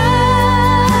tried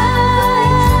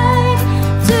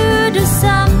to do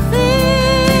something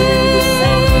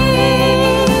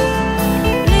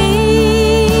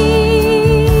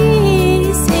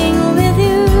pleasing with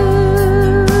you?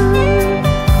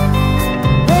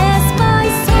 Bless my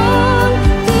soul,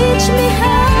 teach me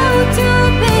how to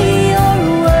obey your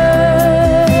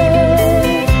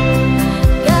word.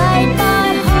 Guide my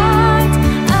heart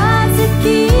as a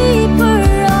keeper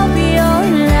of your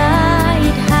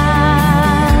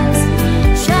lighthouse.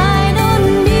 Shine on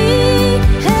me,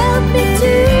 help me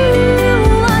to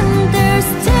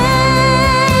understand.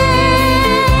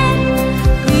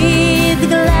 With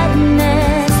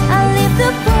gladness, I live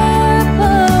the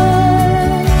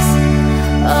purpose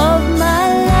of my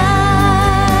life.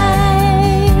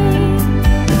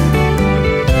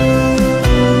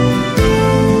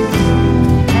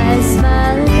 Has my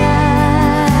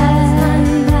life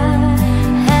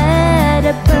had a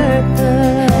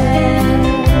purpose?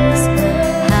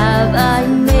 Have I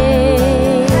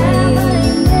made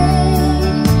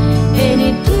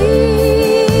any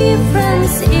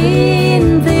difference in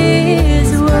this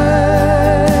world?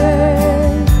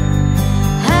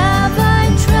 Have I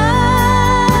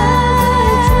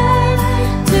tried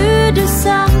to do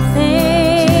something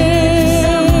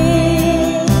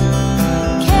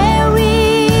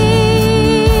caring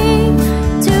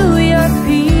to your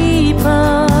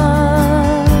people?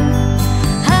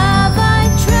 Have I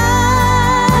tried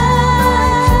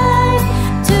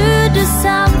to do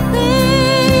something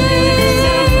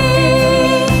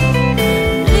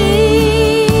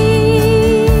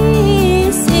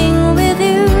pleasing with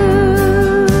you?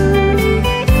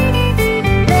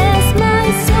 Bless my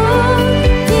soul,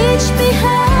 teach me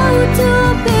how to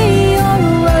obey your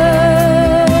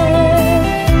word.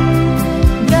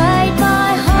 Guide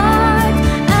my heart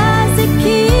as a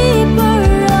keeper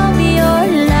of your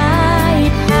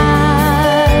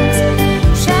lighthouse.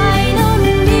 Shine on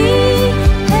me,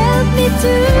 help me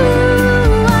to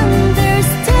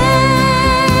understand.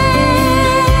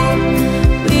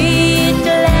 With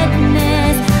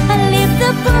gladness, I live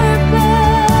the purpose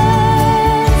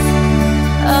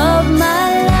of my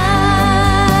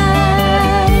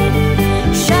life.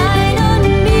 Shine on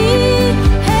me,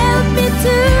 help me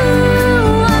to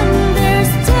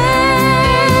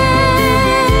understand.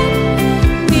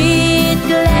 With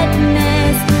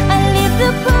gladness, I live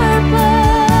the purpose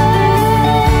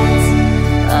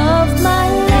of my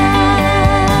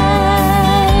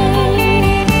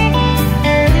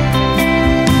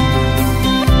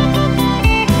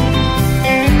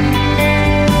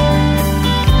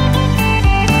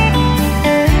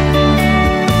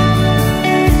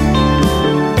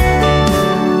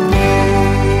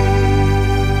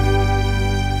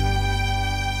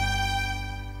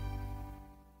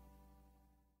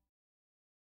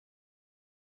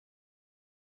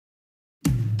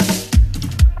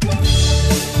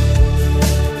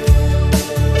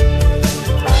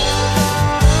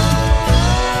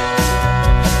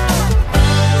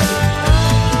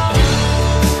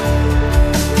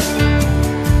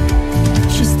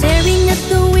She's staring at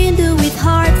the window with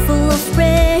heart full of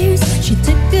prayers. She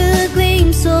took a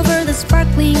glimpse over the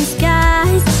sparkling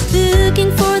skies,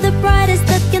 looking for the brightest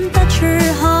that can touch her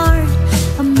heart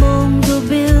among the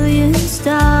billion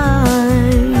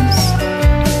stars.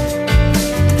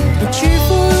 A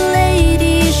cheerful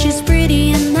lady, she's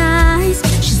pretty and nice.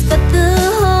 She's got the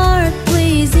heart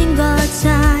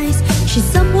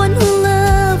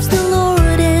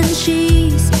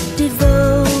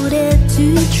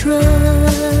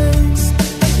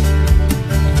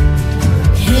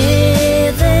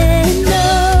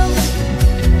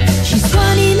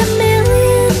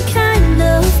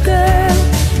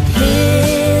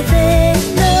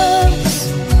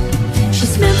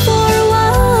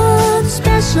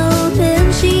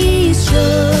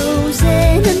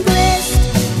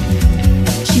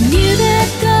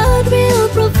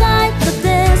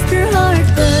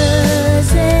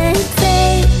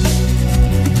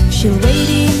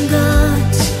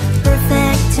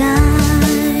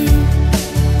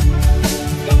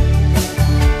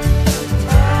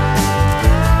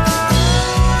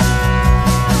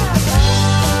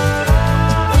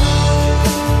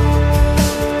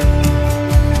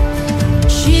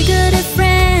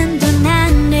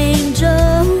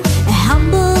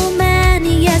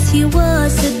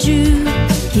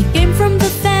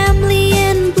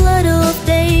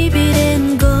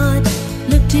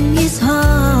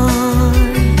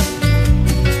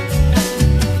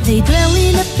They dwell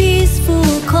in a peaceful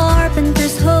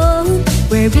carpenter's home,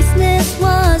 where business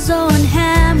was on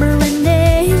hammer and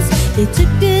nails. They took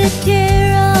good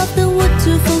care of the wood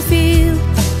to fulfill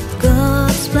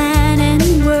God's plan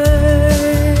and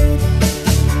word.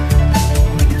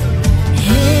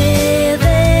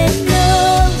 Heaven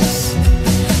knows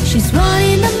she's one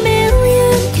in a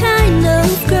million kind of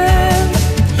girl.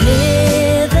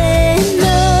 Heaven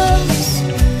knows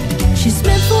she's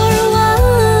meant for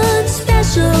one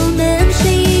special man.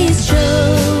 She's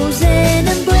chosen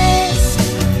and blessed.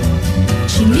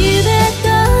 She knew that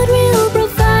God will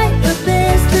provide the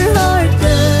best. Her heart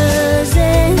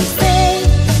doesn't fail.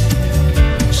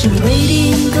 She waited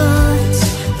in God's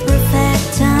perfect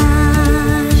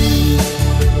time.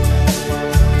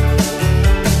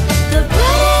 The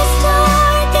brightest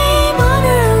star came on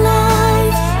her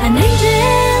life, an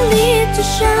angel lit to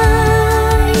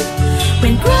shine.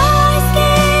 When Christ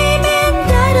came and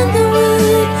died on the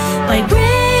wood, by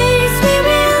grace we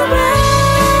will rise.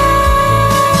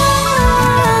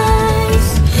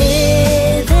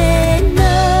 Heaven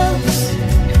knows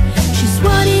she's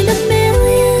one in a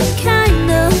million kind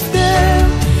of girl.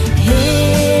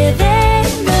 Heaven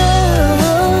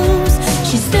knows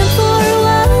she's meant for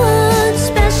one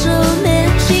special man.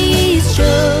 She's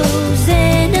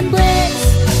chosen and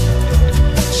blessed.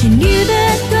 She knew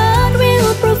that God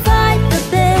will provide the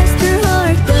best. Her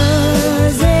heart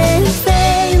doesn't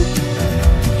fail.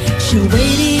 She'll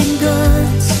wait in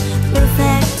God's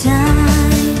perfect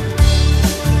time.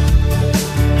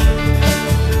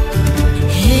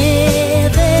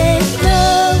 Heaven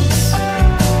knows.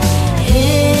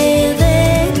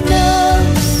 Heaven knows.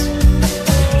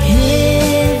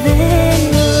 Heaven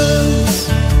knows.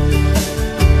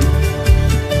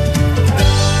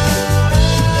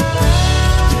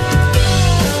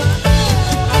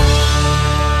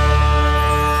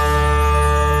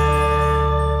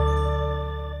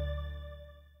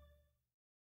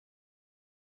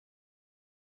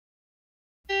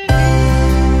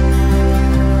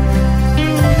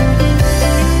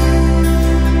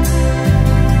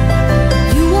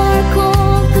 You are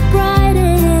called the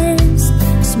brightest,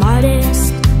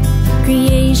 smartest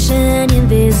creation in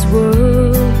this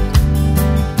world.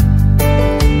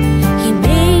 He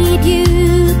made you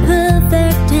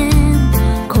perfect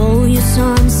and called you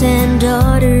sons and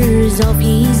daughters of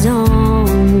His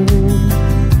own.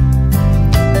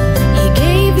 He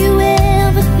gave you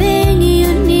everything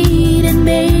you need and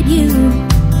made you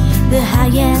the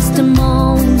highest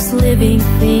amongst living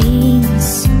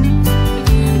things.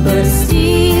 But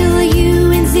still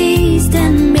you insist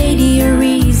and made your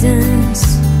reasons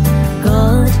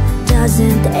God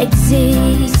doesn't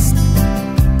exist.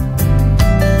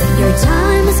 Your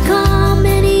time has come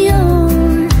and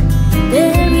you're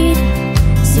buried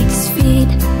 6 feet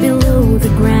below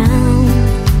the ground.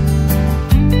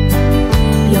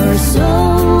 Your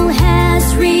soul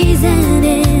has risen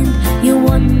and you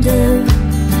wonder,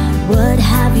 what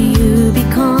have you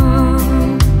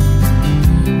become?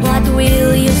 What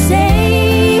will you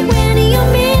say when you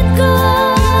meet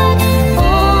God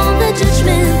on the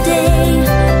judgment day?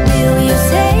 Will you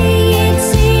say it's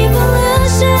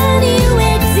evolution you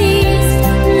exist,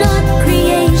 not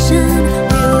creation?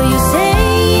 Will you say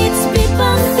it's Big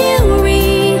Bang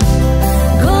theory?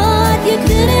 God, you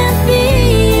couldn't be,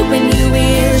 when you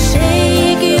will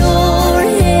shake your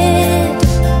head.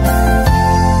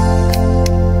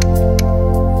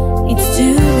 It's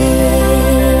too late.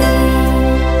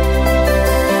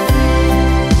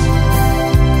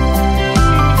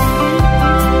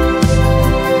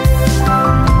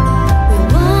 We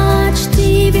watch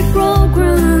TV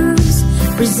programs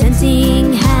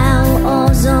presenting how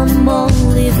awesome all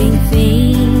living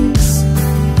things.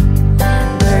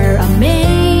 We're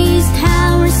amazed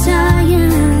how our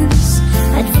science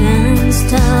advanced,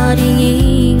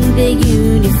 studying the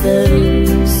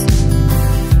universe.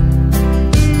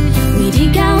 We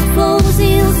dig out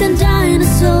fossils and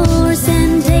dinosaurs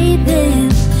and date them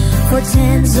for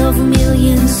tens of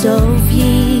millions of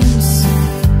years.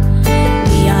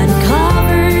 We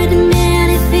uncovered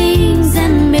many things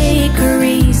and make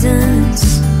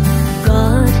reasons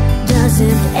God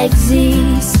doesn't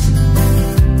exist.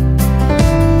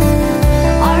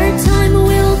 Our time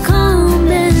will come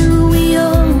and we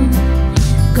all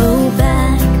go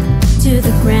back to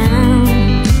the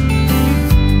ground.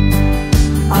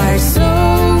 Our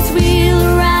souls will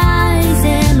rise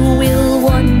and we'll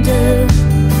wonder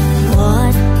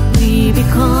what we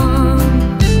become.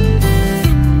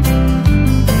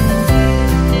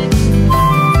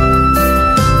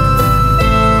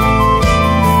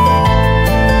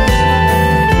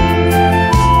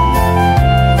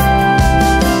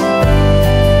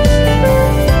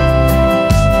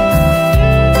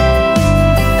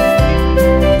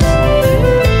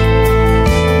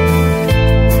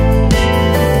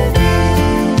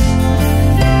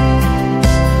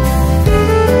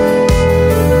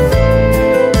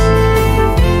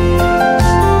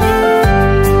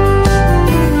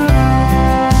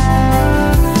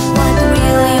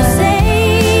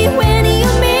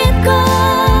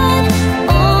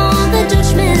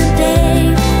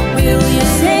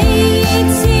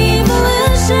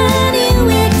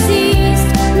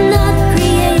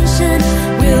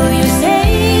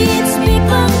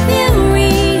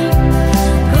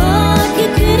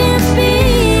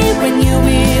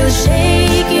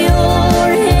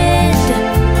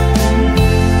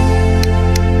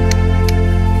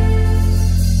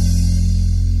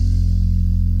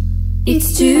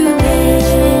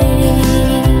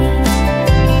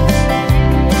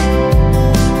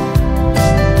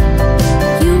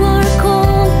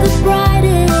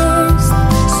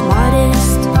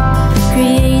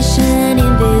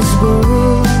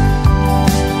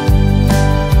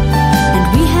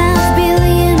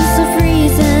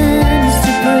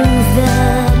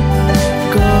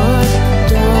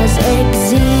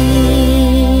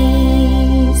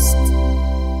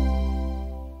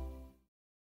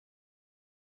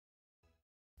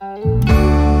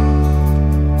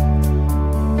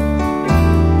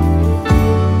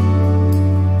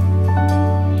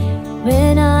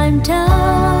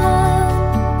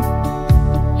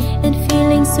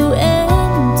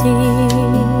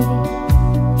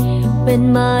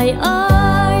 when my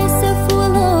eyes are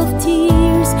full of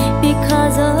tears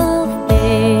because of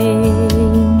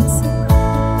pains,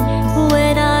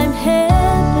 when I'm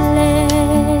helpless,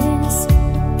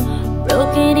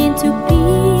 broken into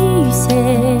pieces,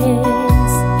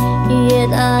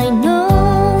 yet I know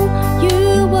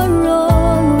you are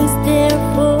always there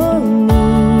for me.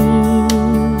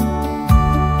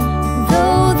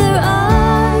 Though there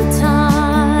are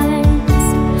times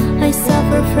I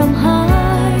suffer from heartache,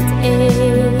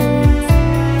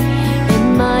 and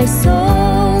my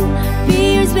soul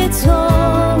pierced with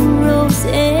sorrows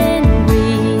and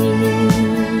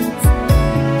grief,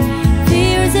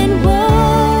 fears and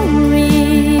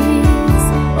worries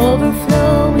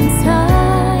overflow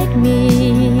inside me,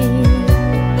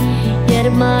 yet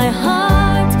my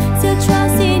heart still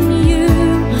trusts in you,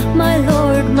 my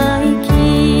Lord, my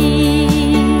King.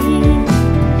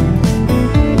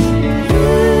 You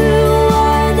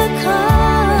are the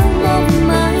calm of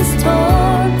my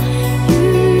storm.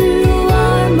 You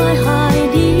are my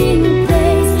hiding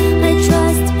place. I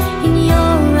trust in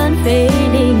your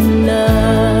unfailing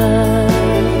love.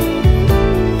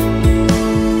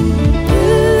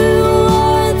 You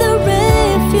are the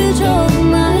refuge of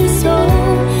my soul.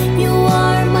 You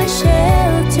are my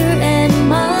shelter and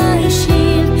my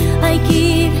shield. I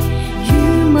give you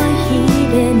my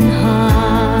hidden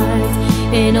heart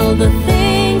and all the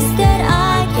things that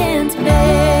I can't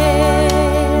bear.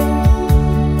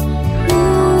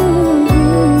 Ooh,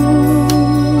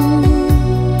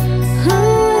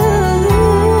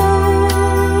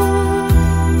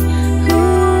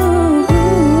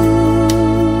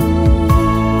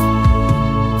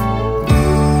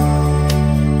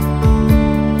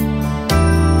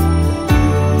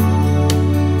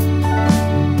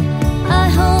 I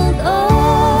hold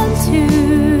on to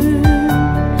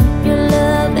your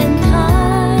love and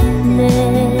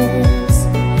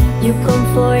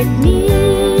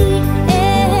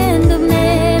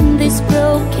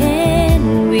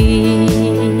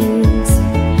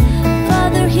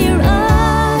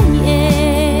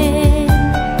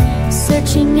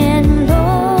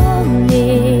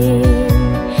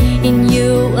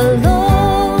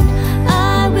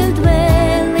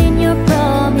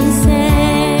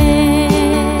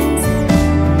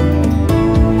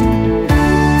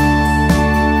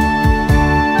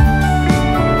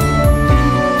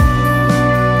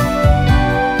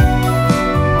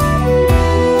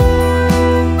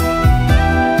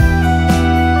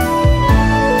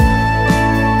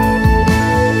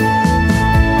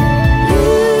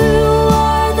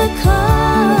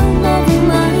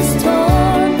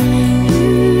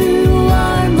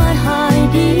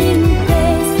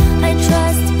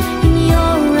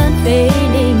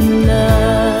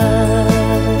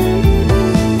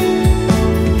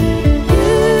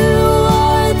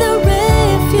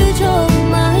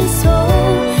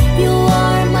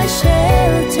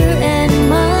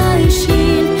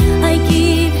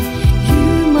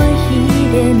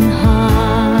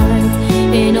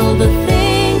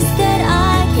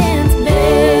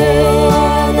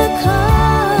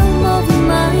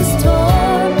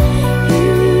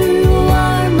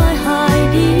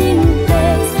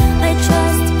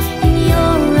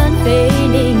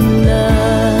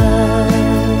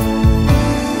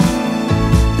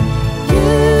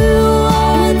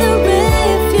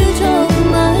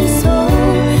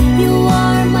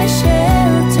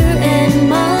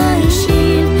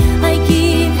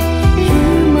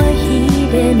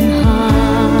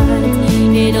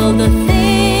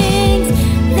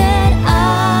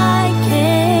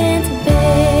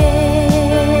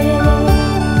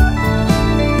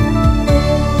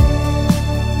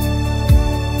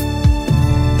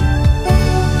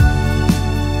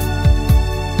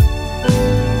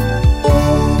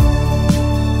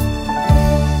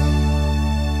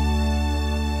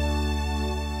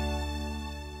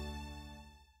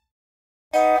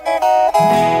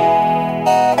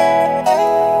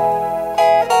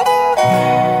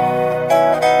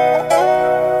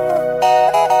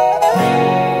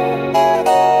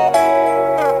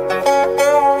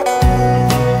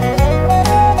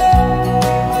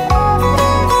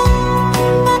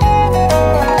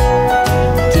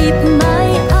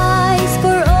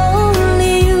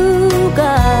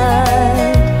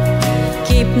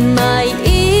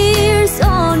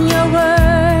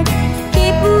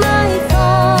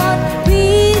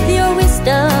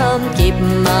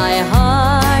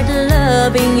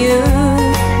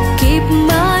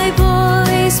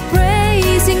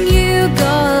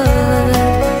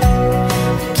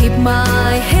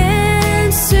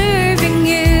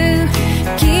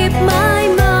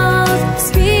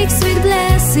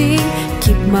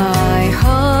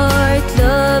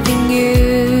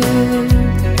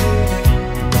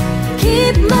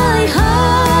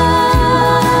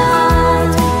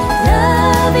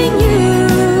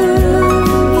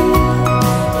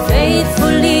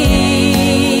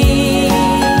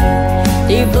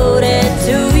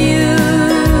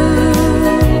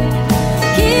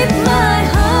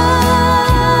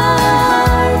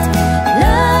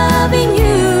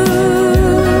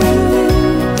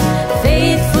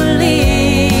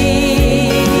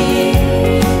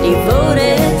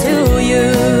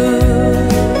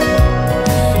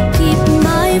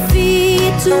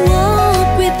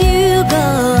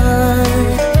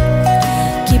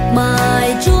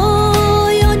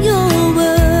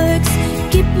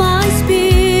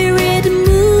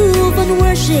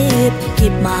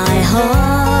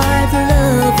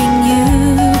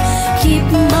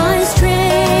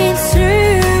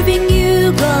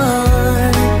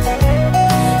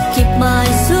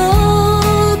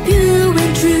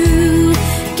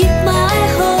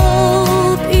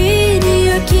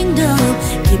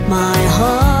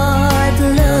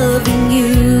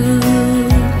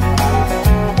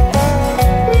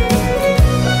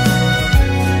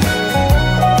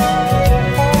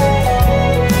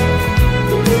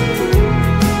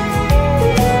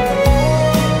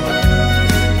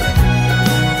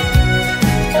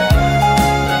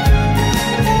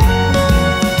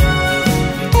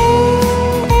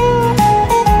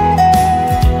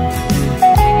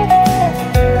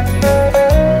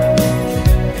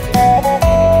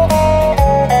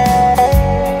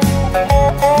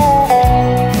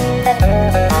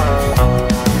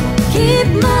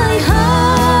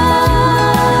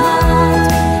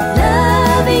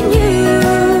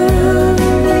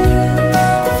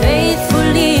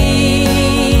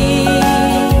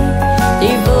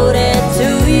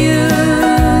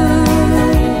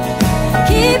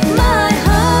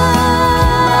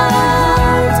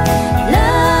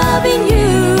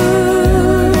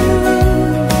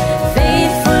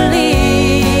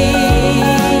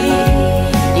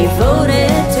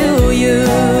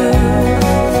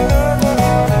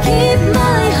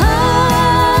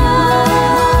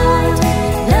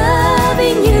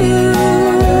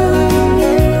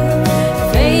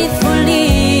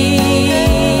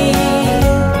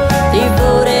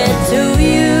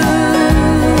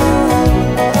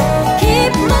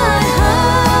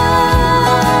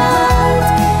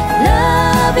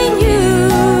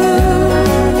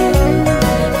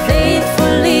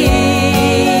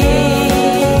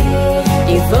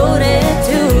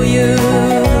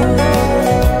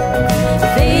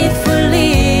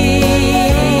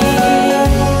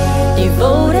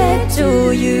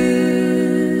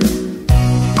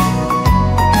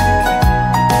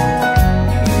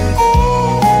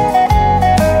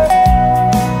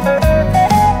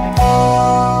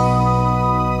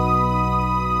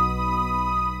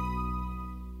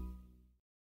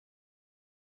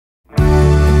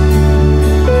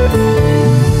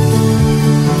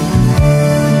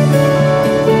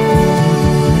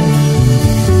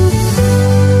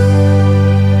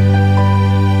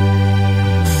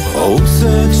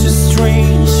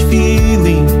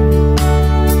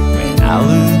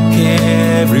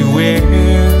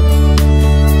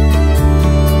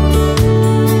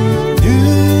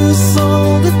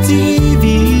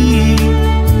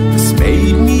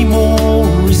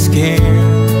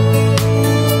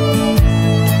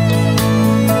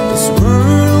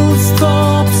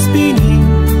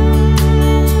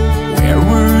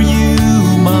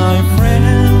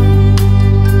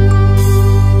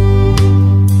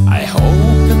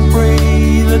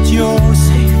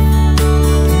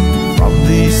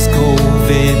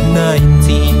COVID-19.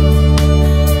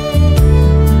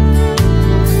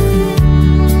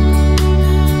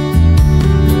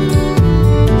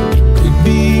 Could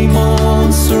be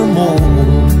months or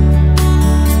more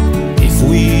if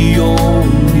we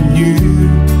only knew.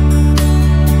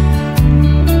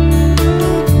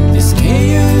 This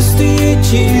chaos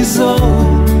teaches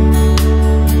all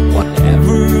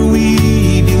whatever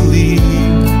we believe.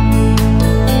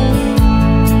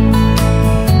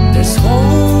 There's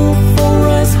hope for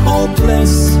us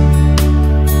hopeless.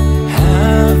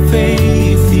 Have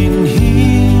faith in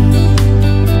Him.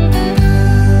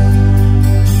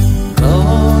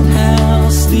 God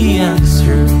has the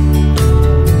answer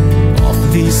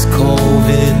of this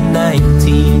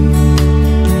COVID-19.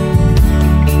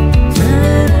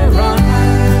 Turn our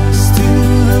eyes to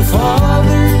the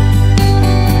Father,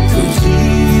 through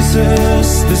Jesus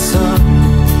the Son.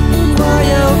 Cry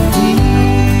out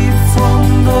deep from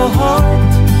the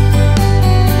heart.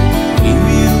 We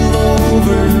will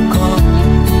overcome.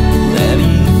 Let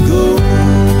it go,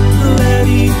 let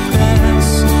it pass.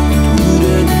 It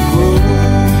wouldn't grow,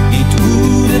 it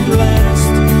wouldn't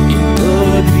last. In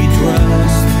God we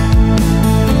trust.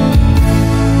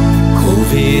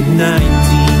 COVID-19.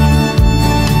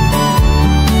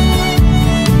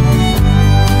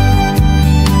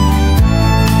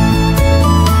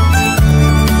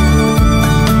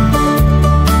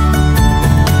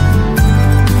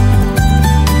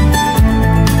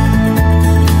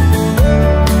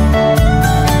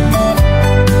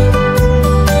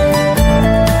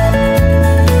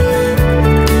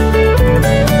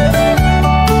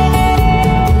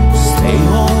 Stay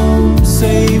home,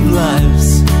 save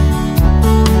lives.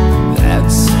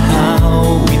 That's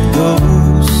how it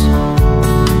goes.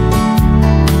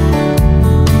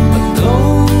 But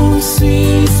don't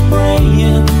cease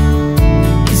praying.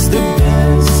 It's the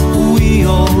best we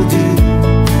all do.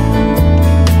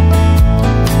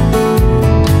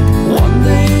 One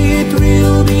day it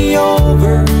will be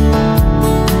over.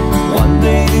 One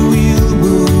day we'll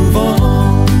move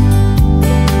on.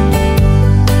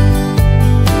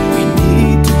 We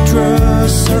need to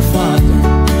trust our Father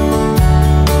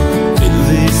with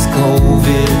this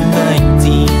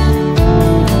COVID-19.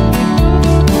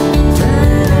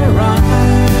 Turn our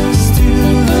eyes to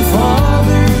the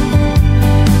Father,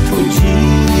 through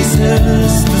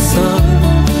Jesus the Son.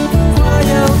 Cry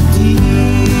out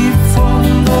deep from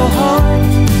the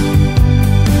heart.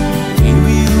 We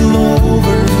will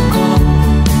overcome.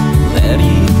 Let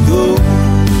it go,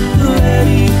 let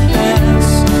it pass.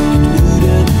 It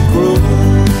wouldn't grow,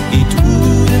 it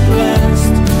wouldn't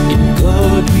last. In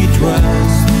God we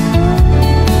trust.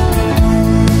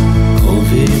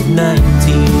 COVID-19.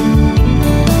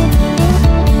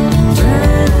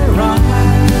 Turn our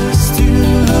eyes to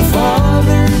the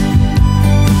Father,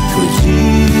 through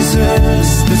Jesus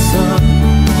the Son.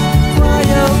 Cry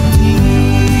out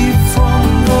deep from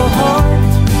the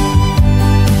heart.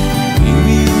 We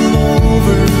will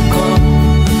overcome.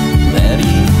 Let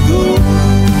it go,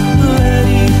 let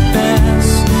it pass.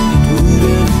 It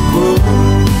wouldn't grow,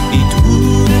 it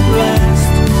wouldn't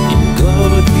last. In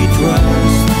God we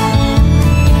trust.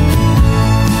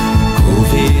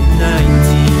 COVID-19.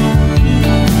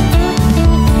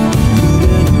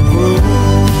 Wouldn't grow,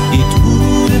 it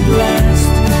wouldn't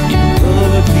last. In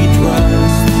God we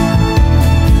trust.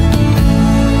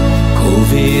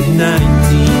 COVID-19.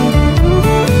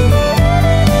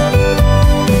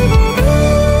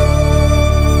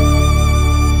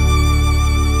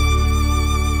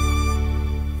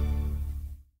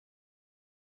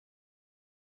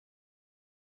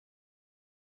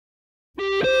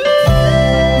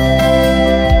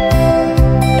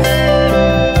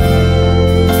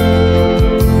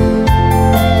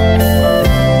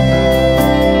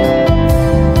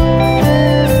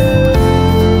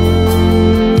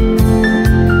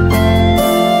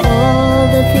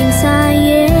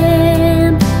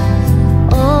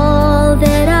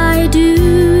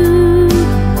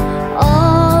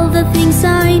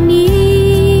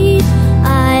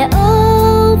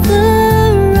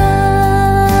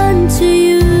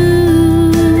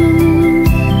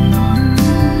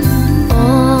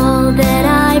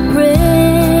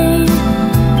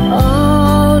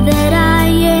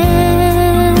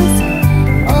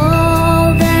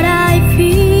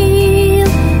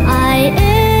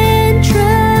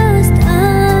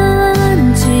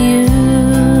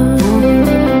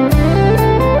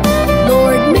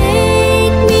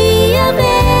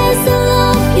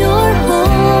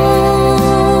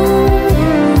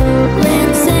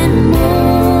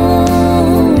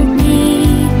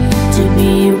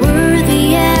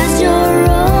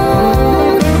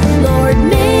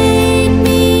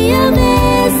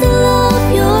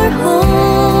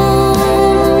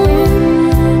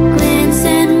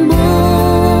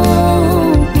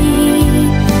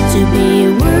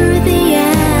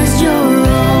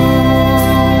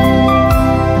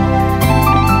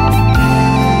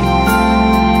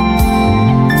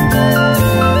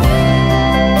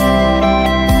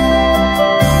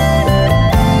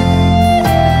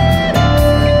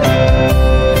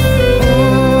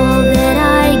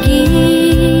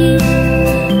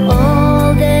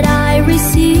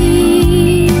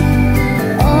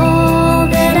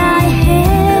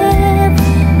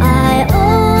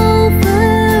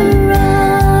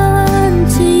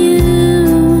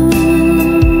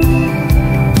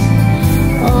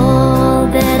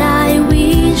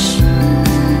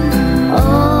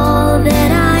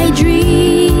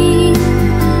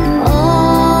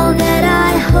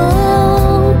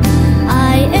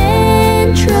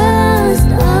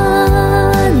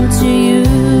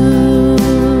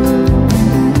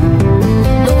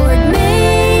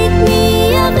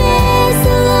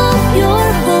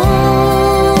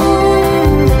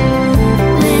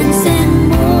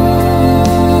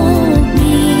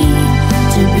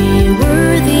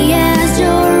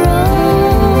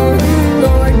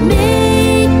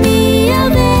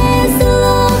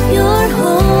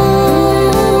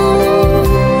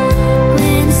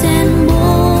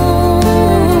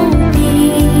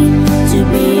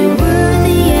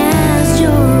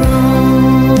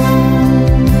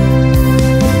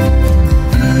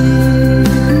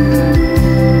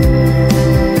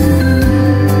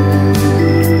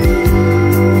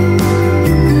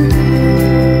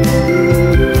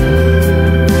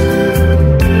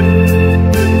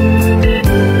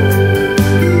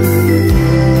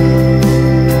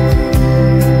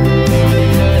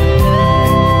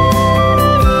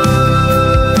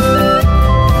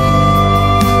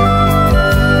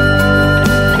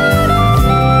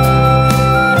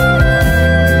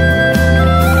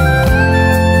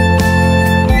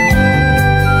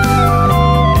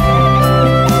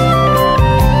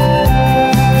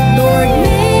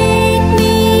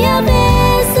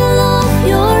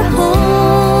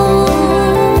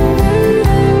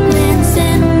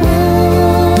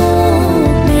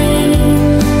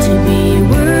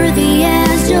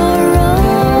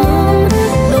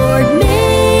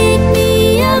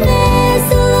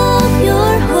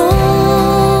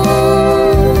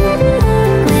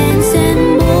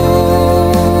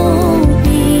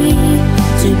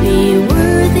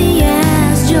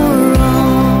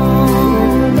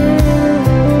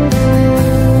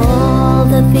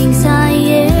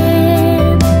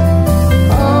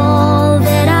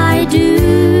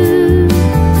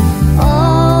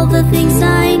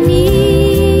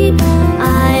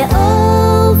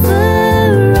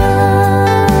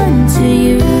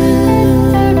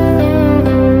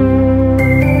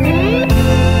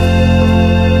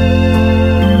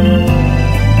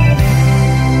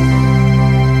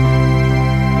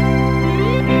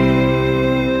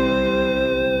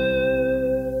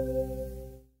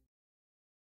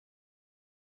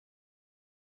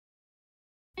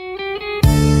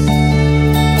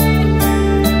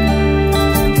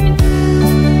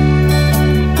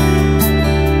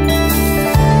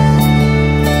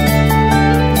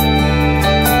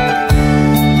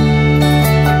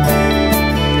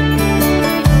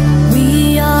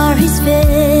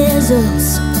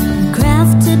 miracles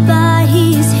crafted by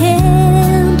His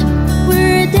hand.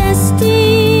 We're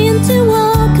destined to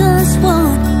walk as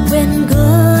one when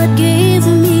God gave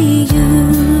me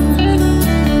you.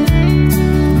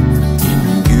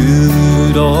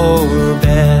 Good or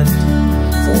bad,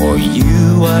 for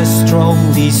you I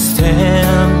strongly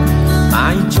stand.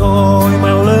 My joy,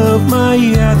 my love, my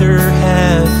other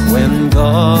half, when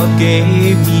God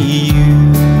gave me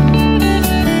you.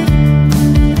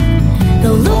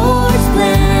 The Lord's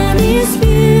plan is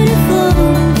beautiful,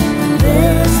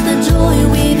 there's the joy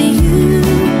with you.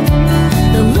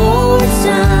 The Lord's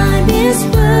time is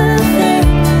perfect,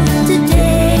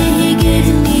 today He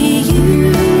gave me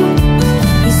you.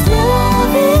 His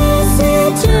love is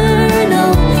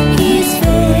eternal, He's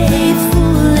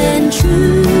faithful and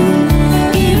true.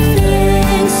 Give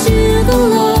thanks to the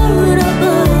Lord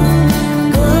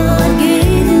above, God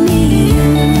gave me you.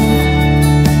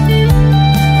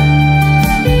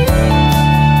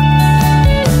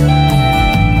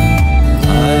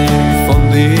 Life on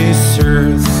this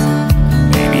earth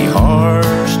may be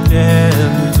harsh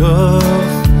and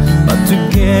tough, but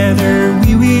together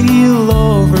we will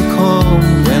overcome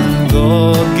when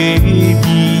God gave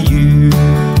me you.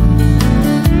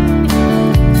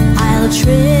 I'll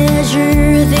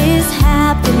treasure this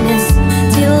happiness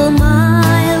till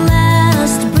my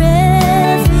last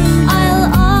breath. I'll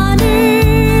honor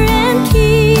and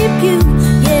keep you.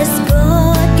 Yes,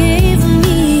 God gave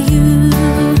me you.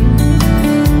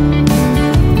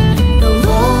 The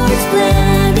Lord's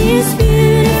plan is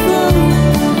beautiful,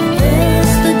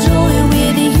 there's the joy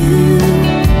with you.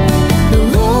 The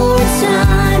Lord's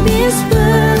time is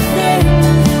perfect,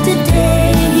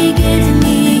 today He gave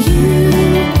me you.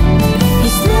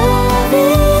 His love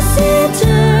is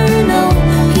eternal,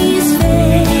 He's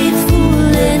faithful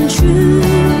and true.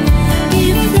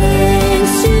 Give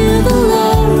thanks to the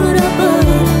Lord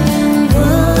above,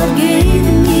 God gave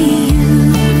me you.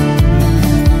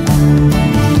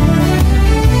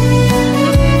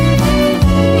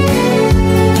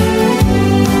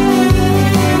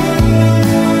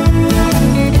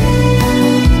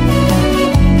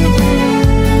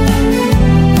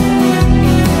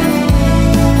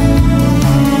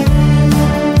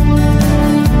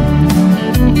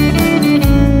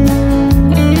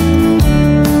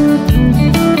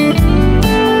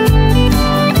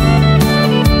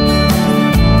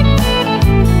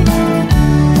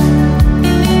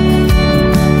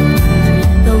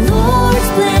 The Lord's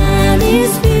plan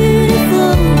is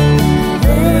beautiful,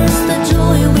 there's the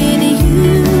joy with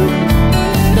you.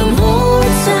 The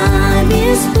Lord's time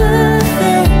is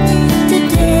perfect,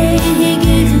 today He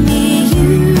gave me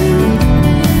you.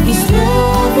 His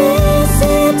love is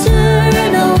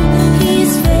eternal,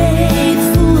 He's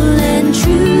faithful and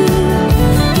true.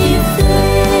 Give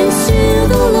thanks to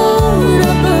the Lord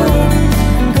above,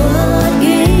 God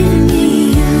gave me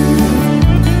you.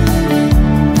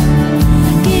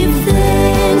 Give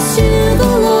thanks to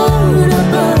the Lord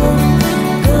above,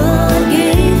 God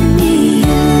gave me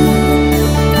you.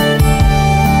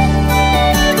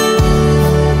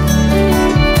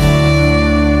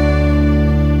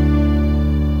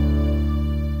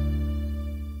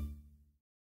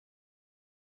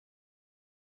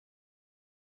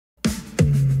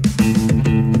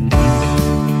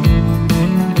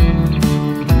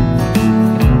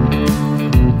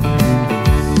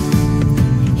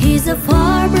 He's a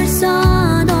farmer's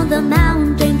son on the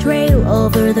mountain trail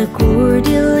over the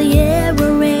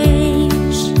Cordillera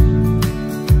Range.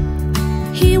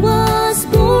 He was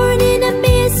born in a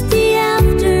misty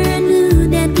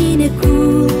afternoon and in a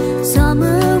cool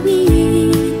summer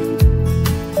wind,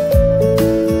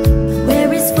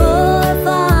 where his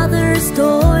forefathers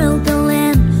toiled the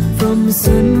land from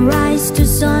sunrise to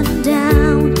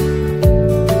sundown,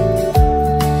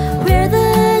 where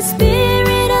the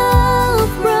spirit of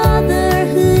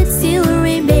brotherhood still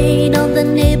remained on the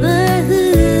neighborhood.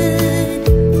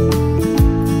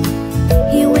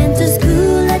 He went to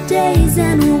school at days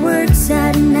and works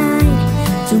at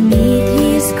night to meet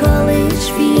his college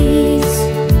fees.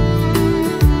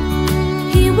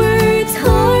 He works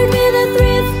hard with a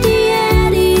thrifty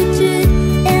attitude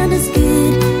and as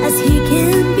good as he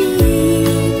can be.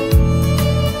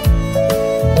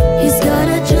 He's got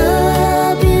a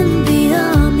job in the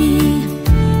army,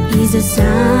 he's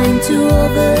assigned to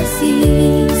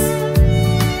overseas.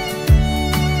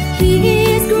 He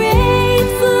is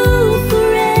grateful for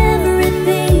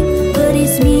everything, but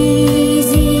his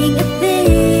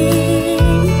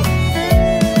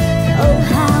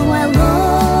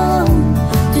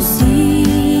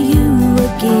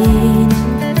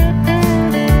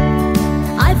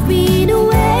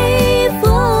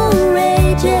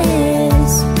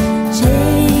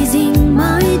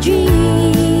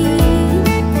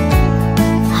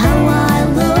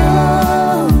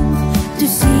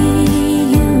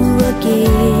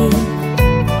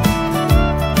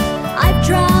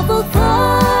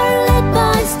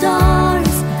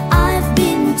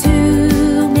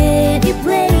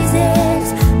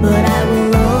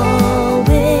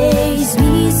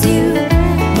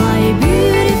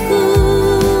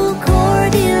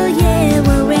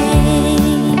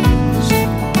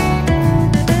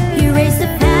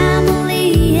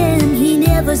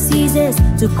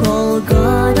call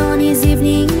God on his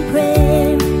evening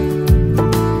prayer.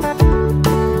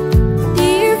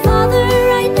 Dear Father,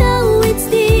 I know it's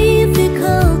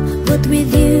difficult, but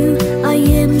with you I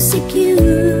am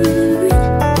secure.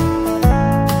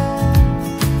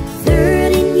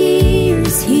 13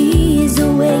 years he is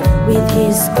awake with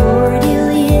his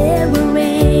cordially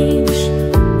arranged.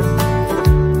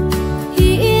 He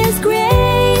is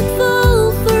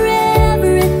grateful for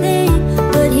everything,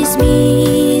 but he's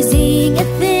missing a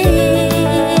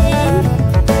thing.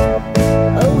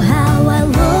 Oh, how I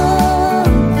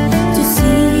long to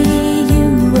see you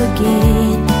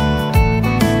again.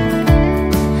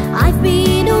 I've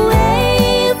been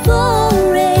away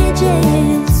for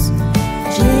ages,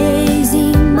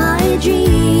 chasing my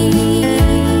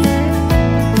dream.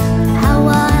 How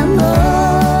I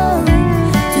long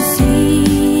to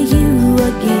see you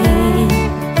again.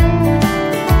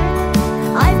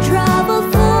 I've traveled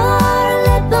far,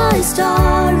 led by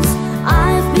stars.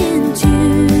 I've been to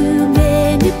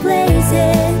many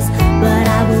places, but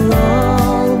I will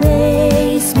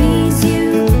always miss you,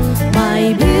 my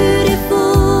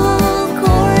beautiful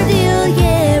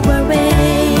Cordelia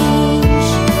range.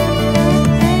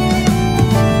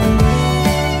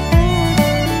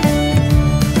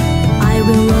 I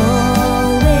will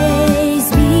always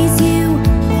miss you,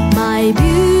 my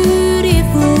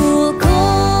beautiful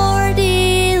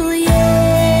Cordelia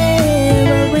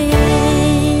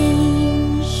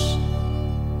range.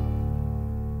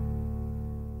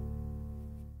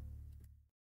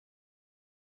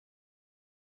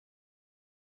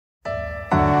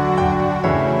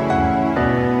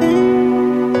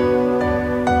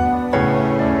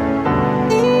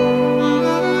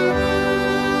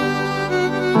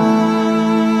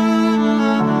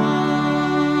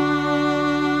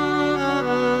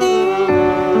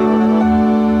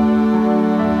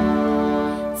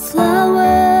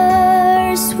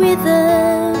 Flowers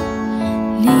wither,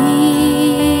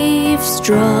 leaves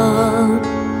drop,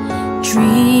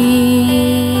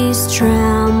 trees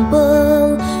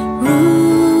tremble,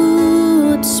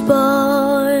 roots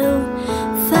spoil,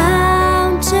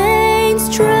 fountains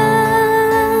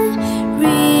dry,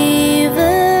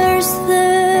 rivers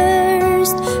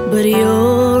thirst, but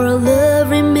your love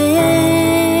remains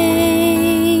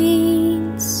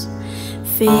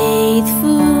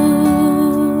faithful.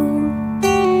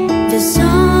 The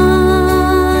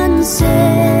sun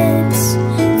sets,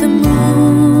 the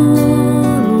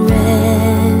moon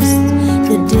rests,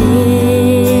 the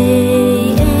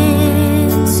day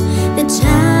ends, the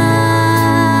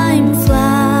time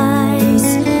flies,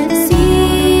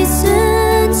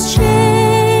 seasons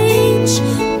change,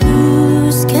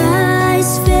 blue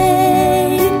skies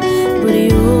fade, but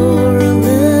your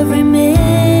love remains.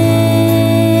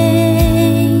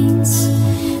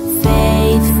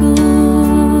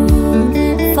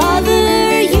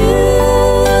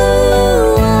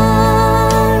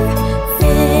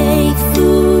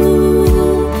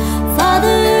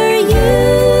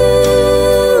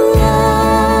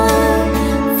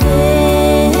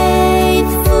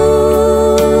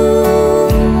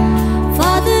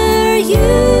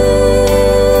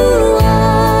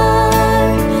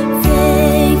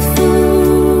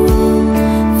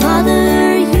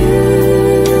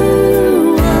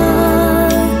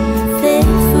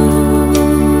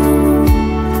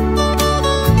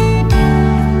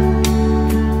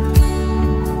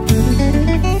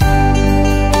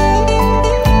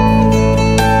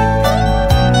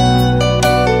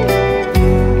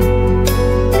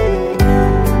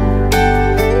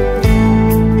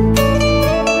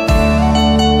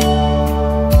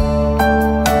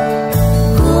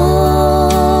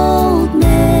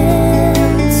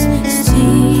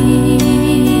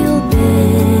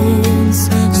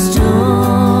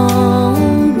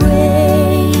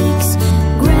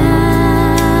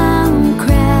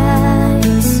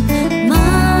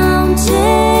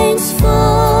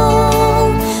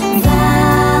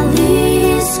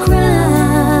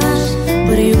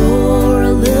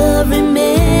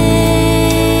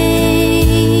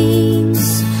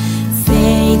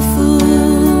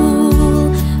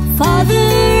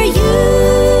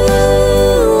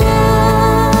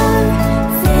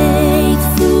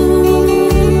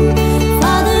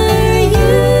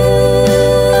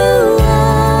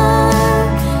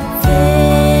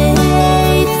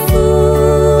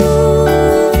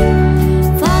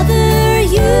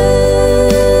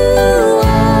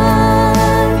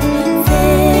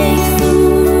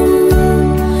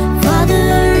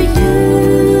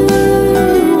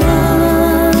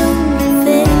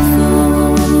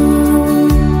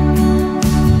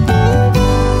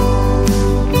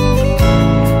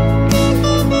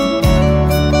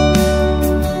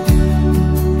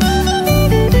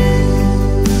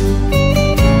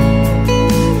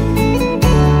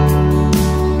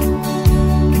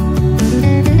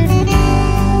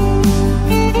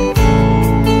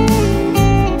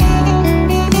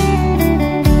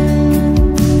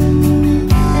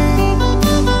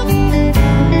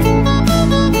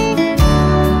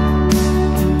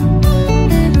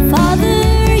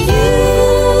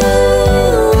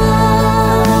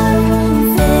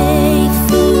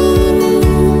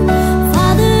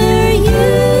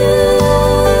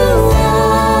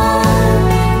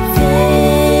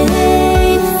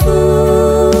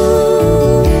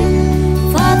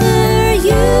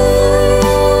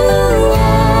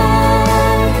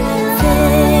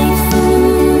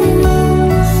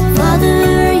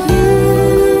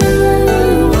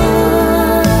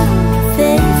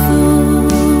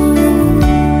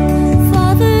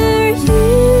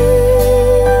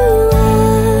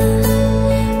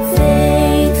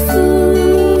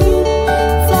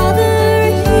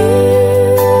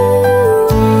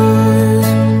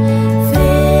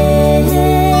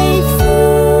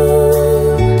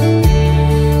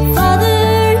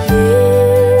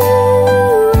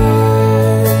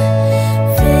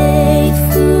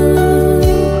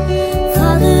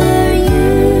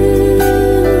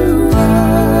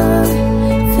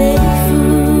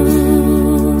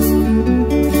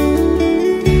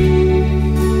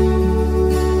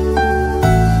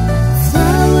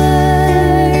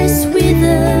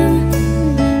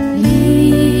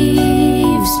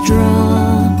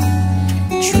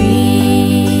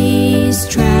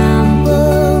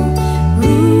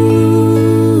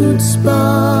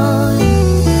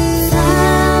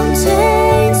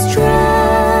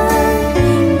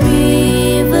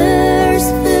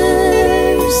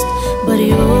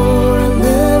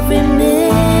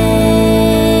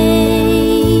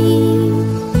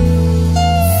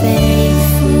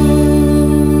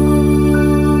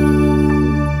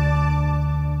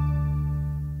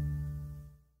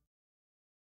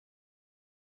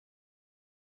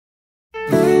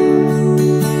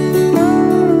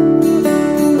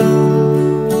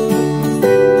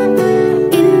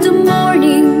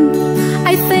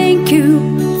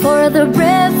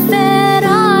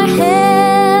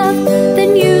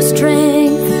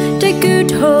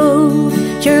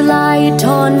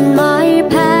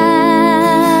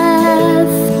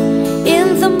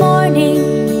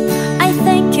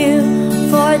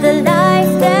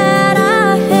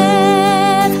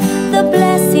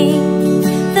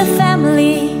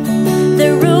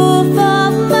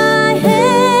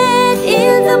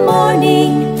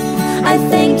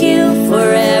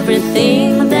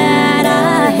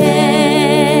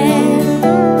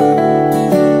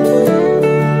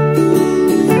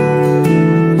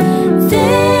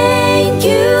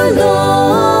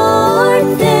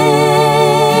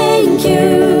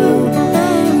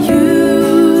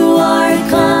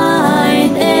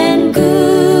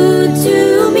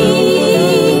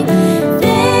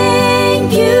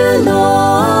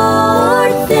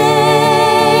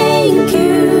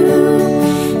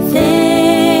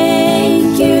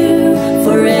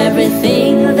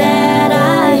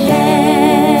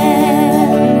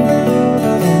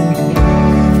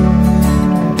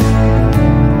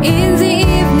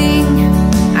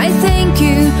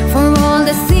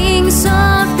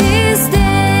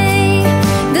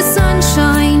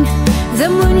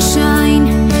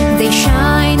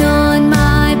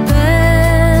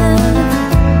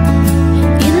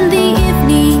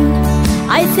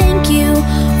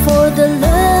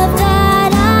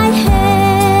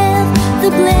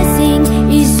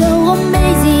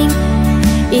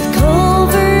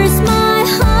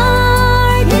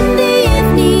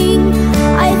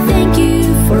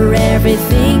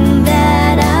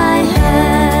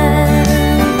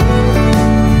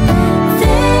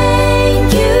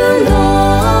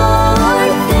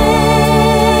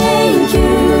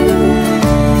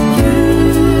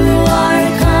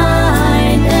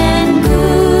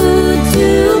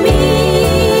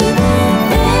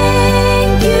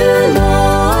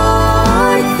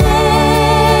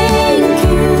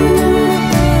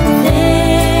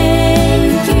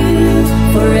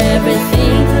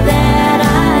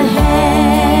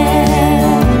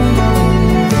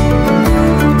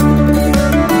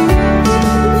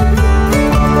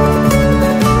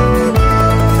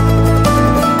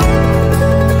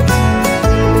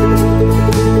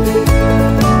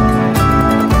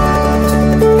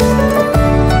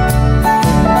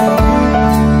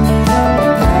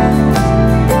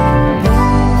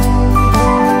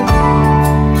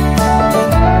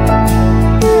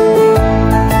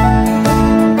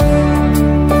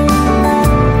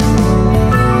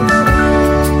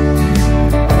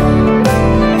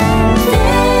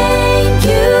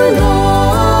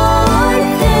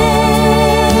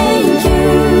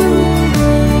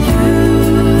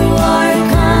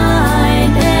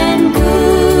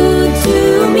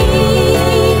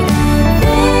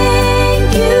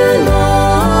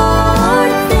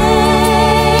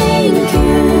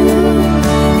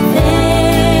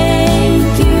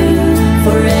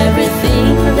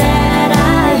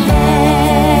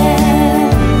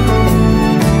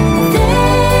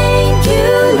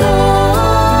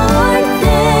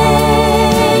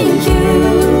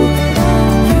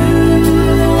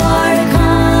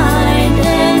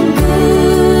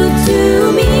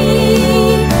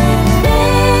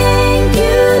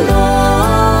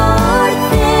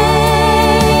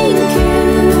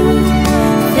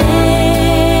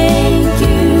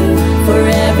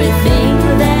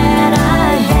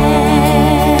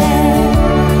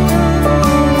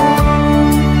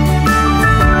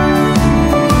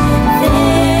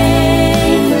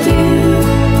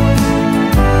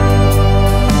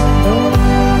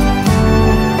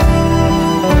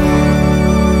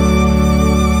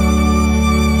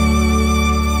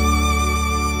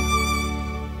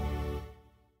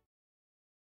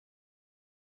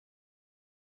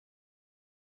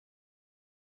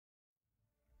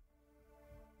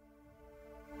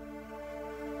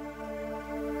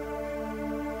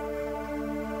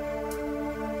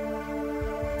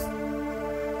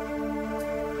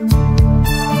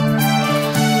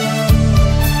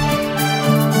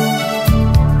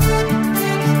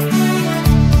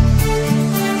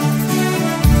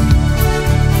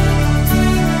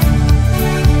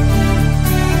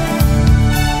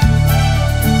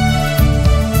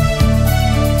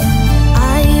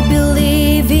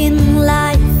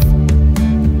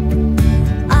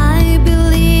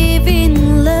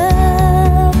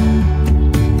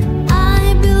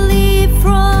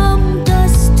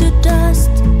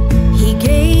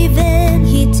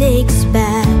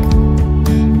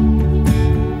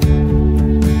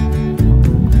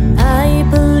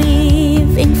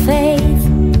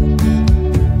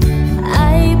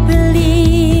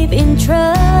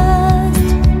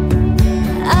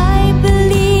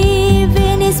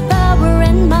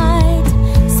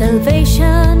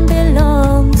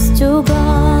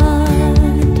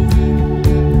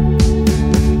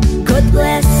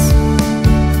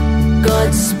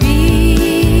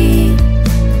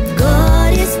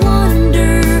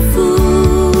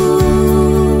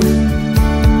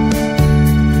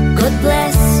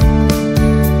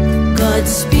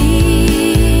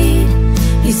 Godspeed,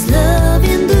 His love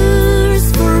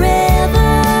endures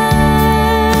forever.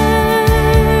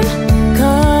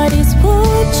 God is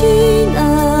watching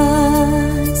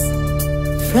us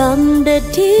from the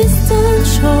distant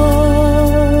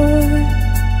shore.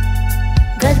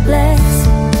 God bless,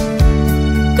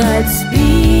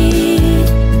 Godspeed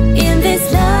in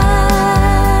this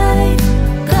life.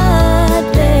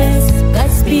 God bless,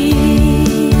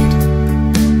 Godspeed.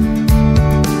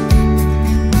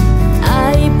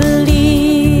 I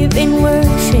believe in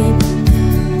worship,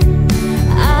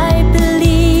 I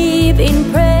believe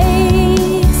in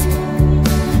praise,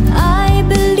 I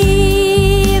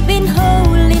believe in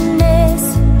holiness,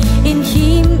 in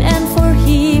Him and for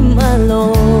Him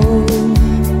alone.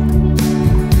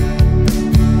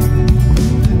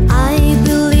 I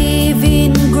believe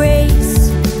in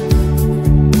grace,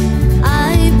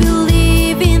 I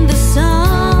believe in the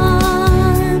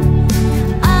Son,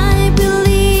 I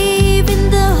believe in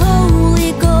the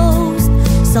Holy Ghost.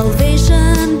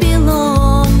 Salvation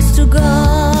belongs to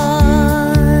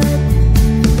God.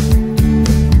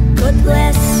 God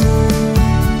bless,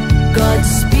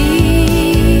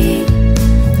 Godspeed.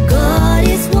 God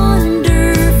is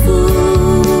wonderful.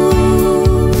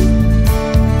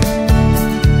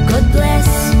 God bless,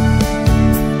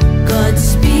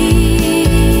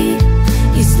 Godspeed.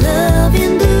 His love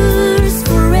endures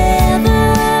forever.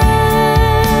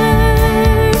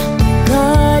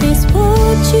 God is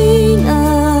watching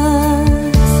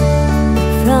us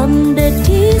from the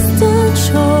distant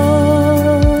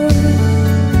shore.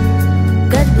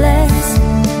 God bless,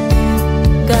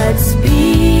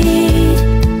 Godspeed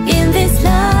in this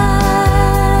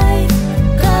life.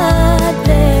 God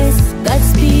bless,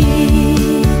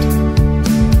 Godspeed.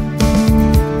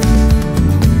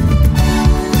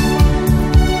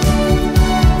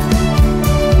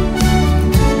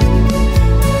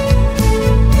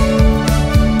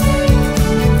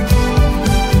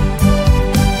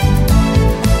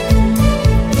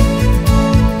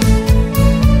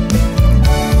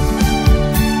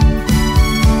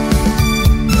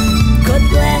 God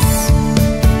bless,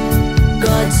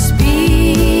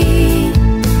 Godspeed.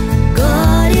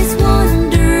 God is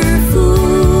wonderful.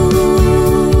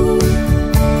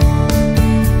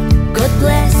 God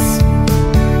bless,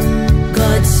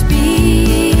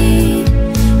 Godspeed.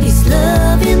 His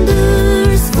love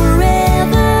endures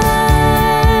forever.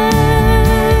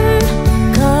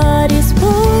 God is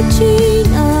watching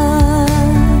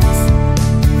us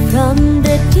from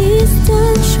the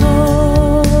distant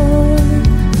shore.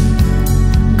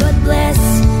 God bless,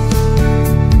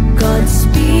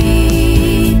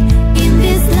 Godspeed in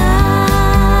this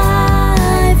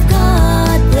life.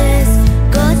 God bless,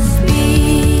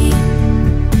 Godspeed.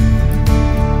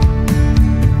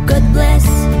 God bless,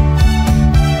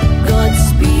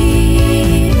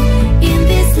 Godspeed in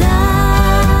this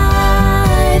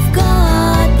life.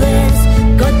 God bless,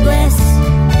 God bless,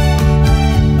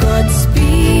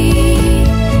 Godspeed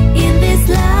in this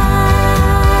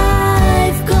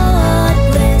life. God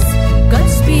bless,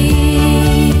 Godspeed.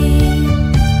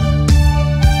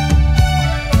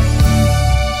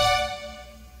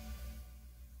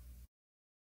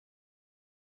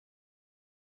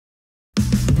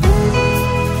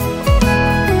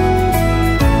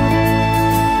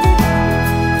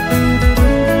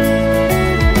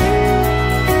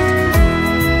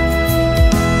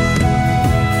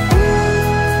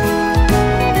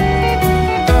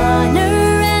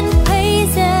 Honor and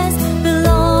praises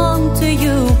belong to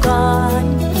you, God.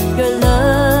 Your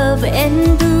love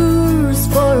endures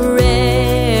forevermore.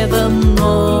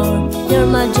 Your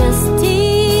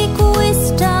majestic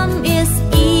wisdom is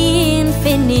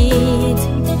infinite.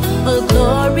 All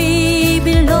glory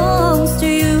belongs to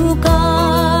you,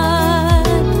 God.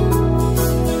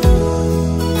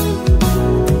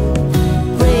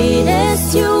 Great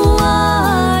as you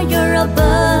are, you're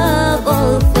above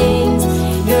all things.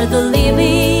 You're the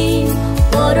living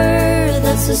water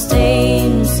that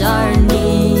sustains our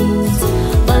needs.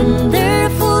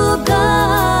 Wonderful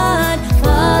God,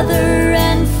 Father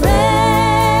and friend.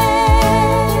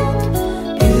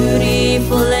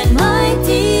 Beautiful and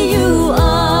mighty you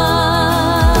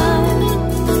are.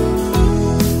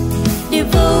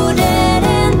 Devoted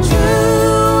and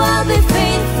true, I'll be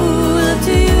faithful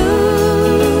to you.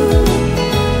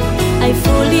 I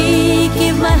fully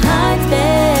give my heart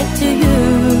back to you.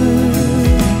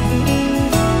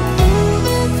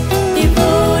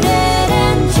 Devoted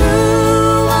and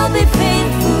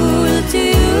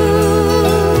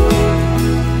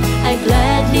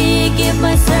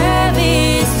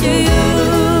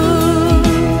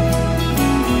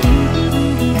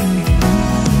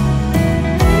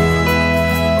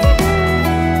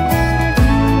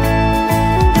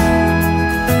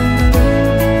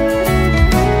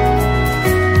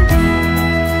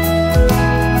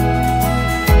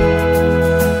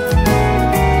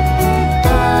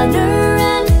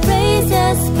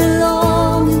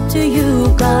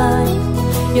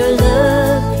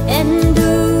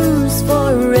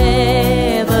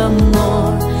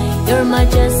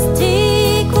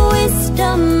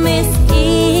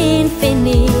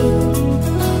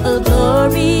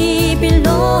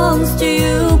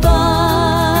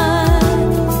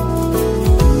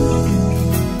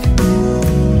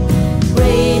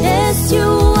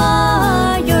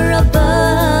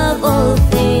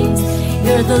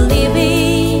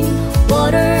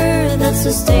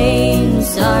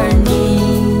meets our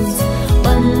needs.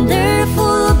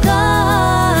 Wonderful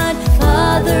God,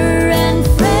 Father and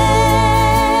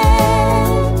friend,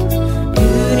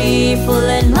 beautiful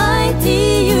and mighty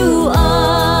you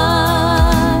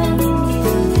are.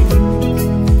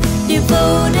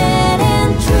 Devoted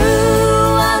and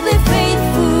true, I'll be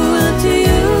faithful to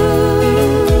you.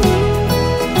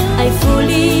 I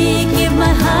fully give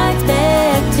my heart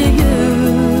back to you.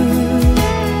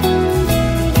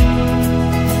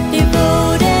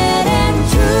 Devoted and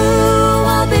true,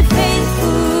 I'll be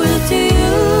faithful to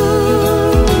you.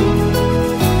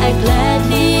 I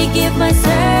gladly give my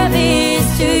service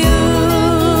to you.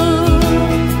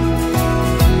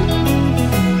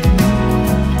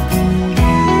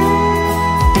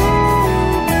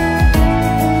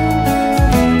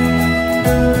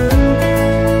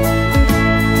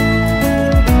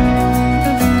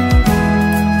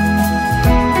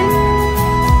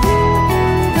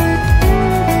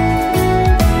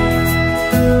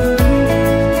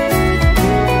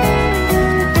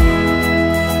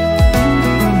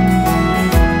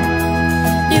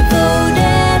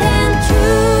 Devoted and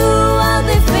true, I'll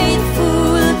be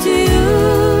faithful to you.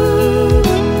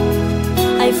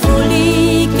 I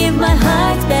fully give my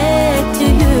heart back to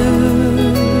you.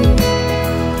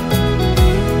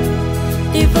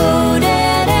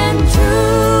 Devoted and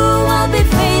true, I'll be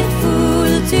faithful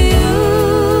to you.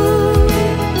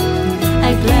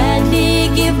 I gladly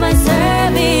give my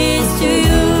service to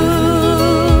you.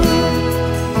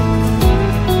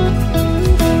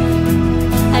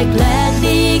 I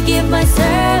gladly give my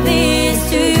service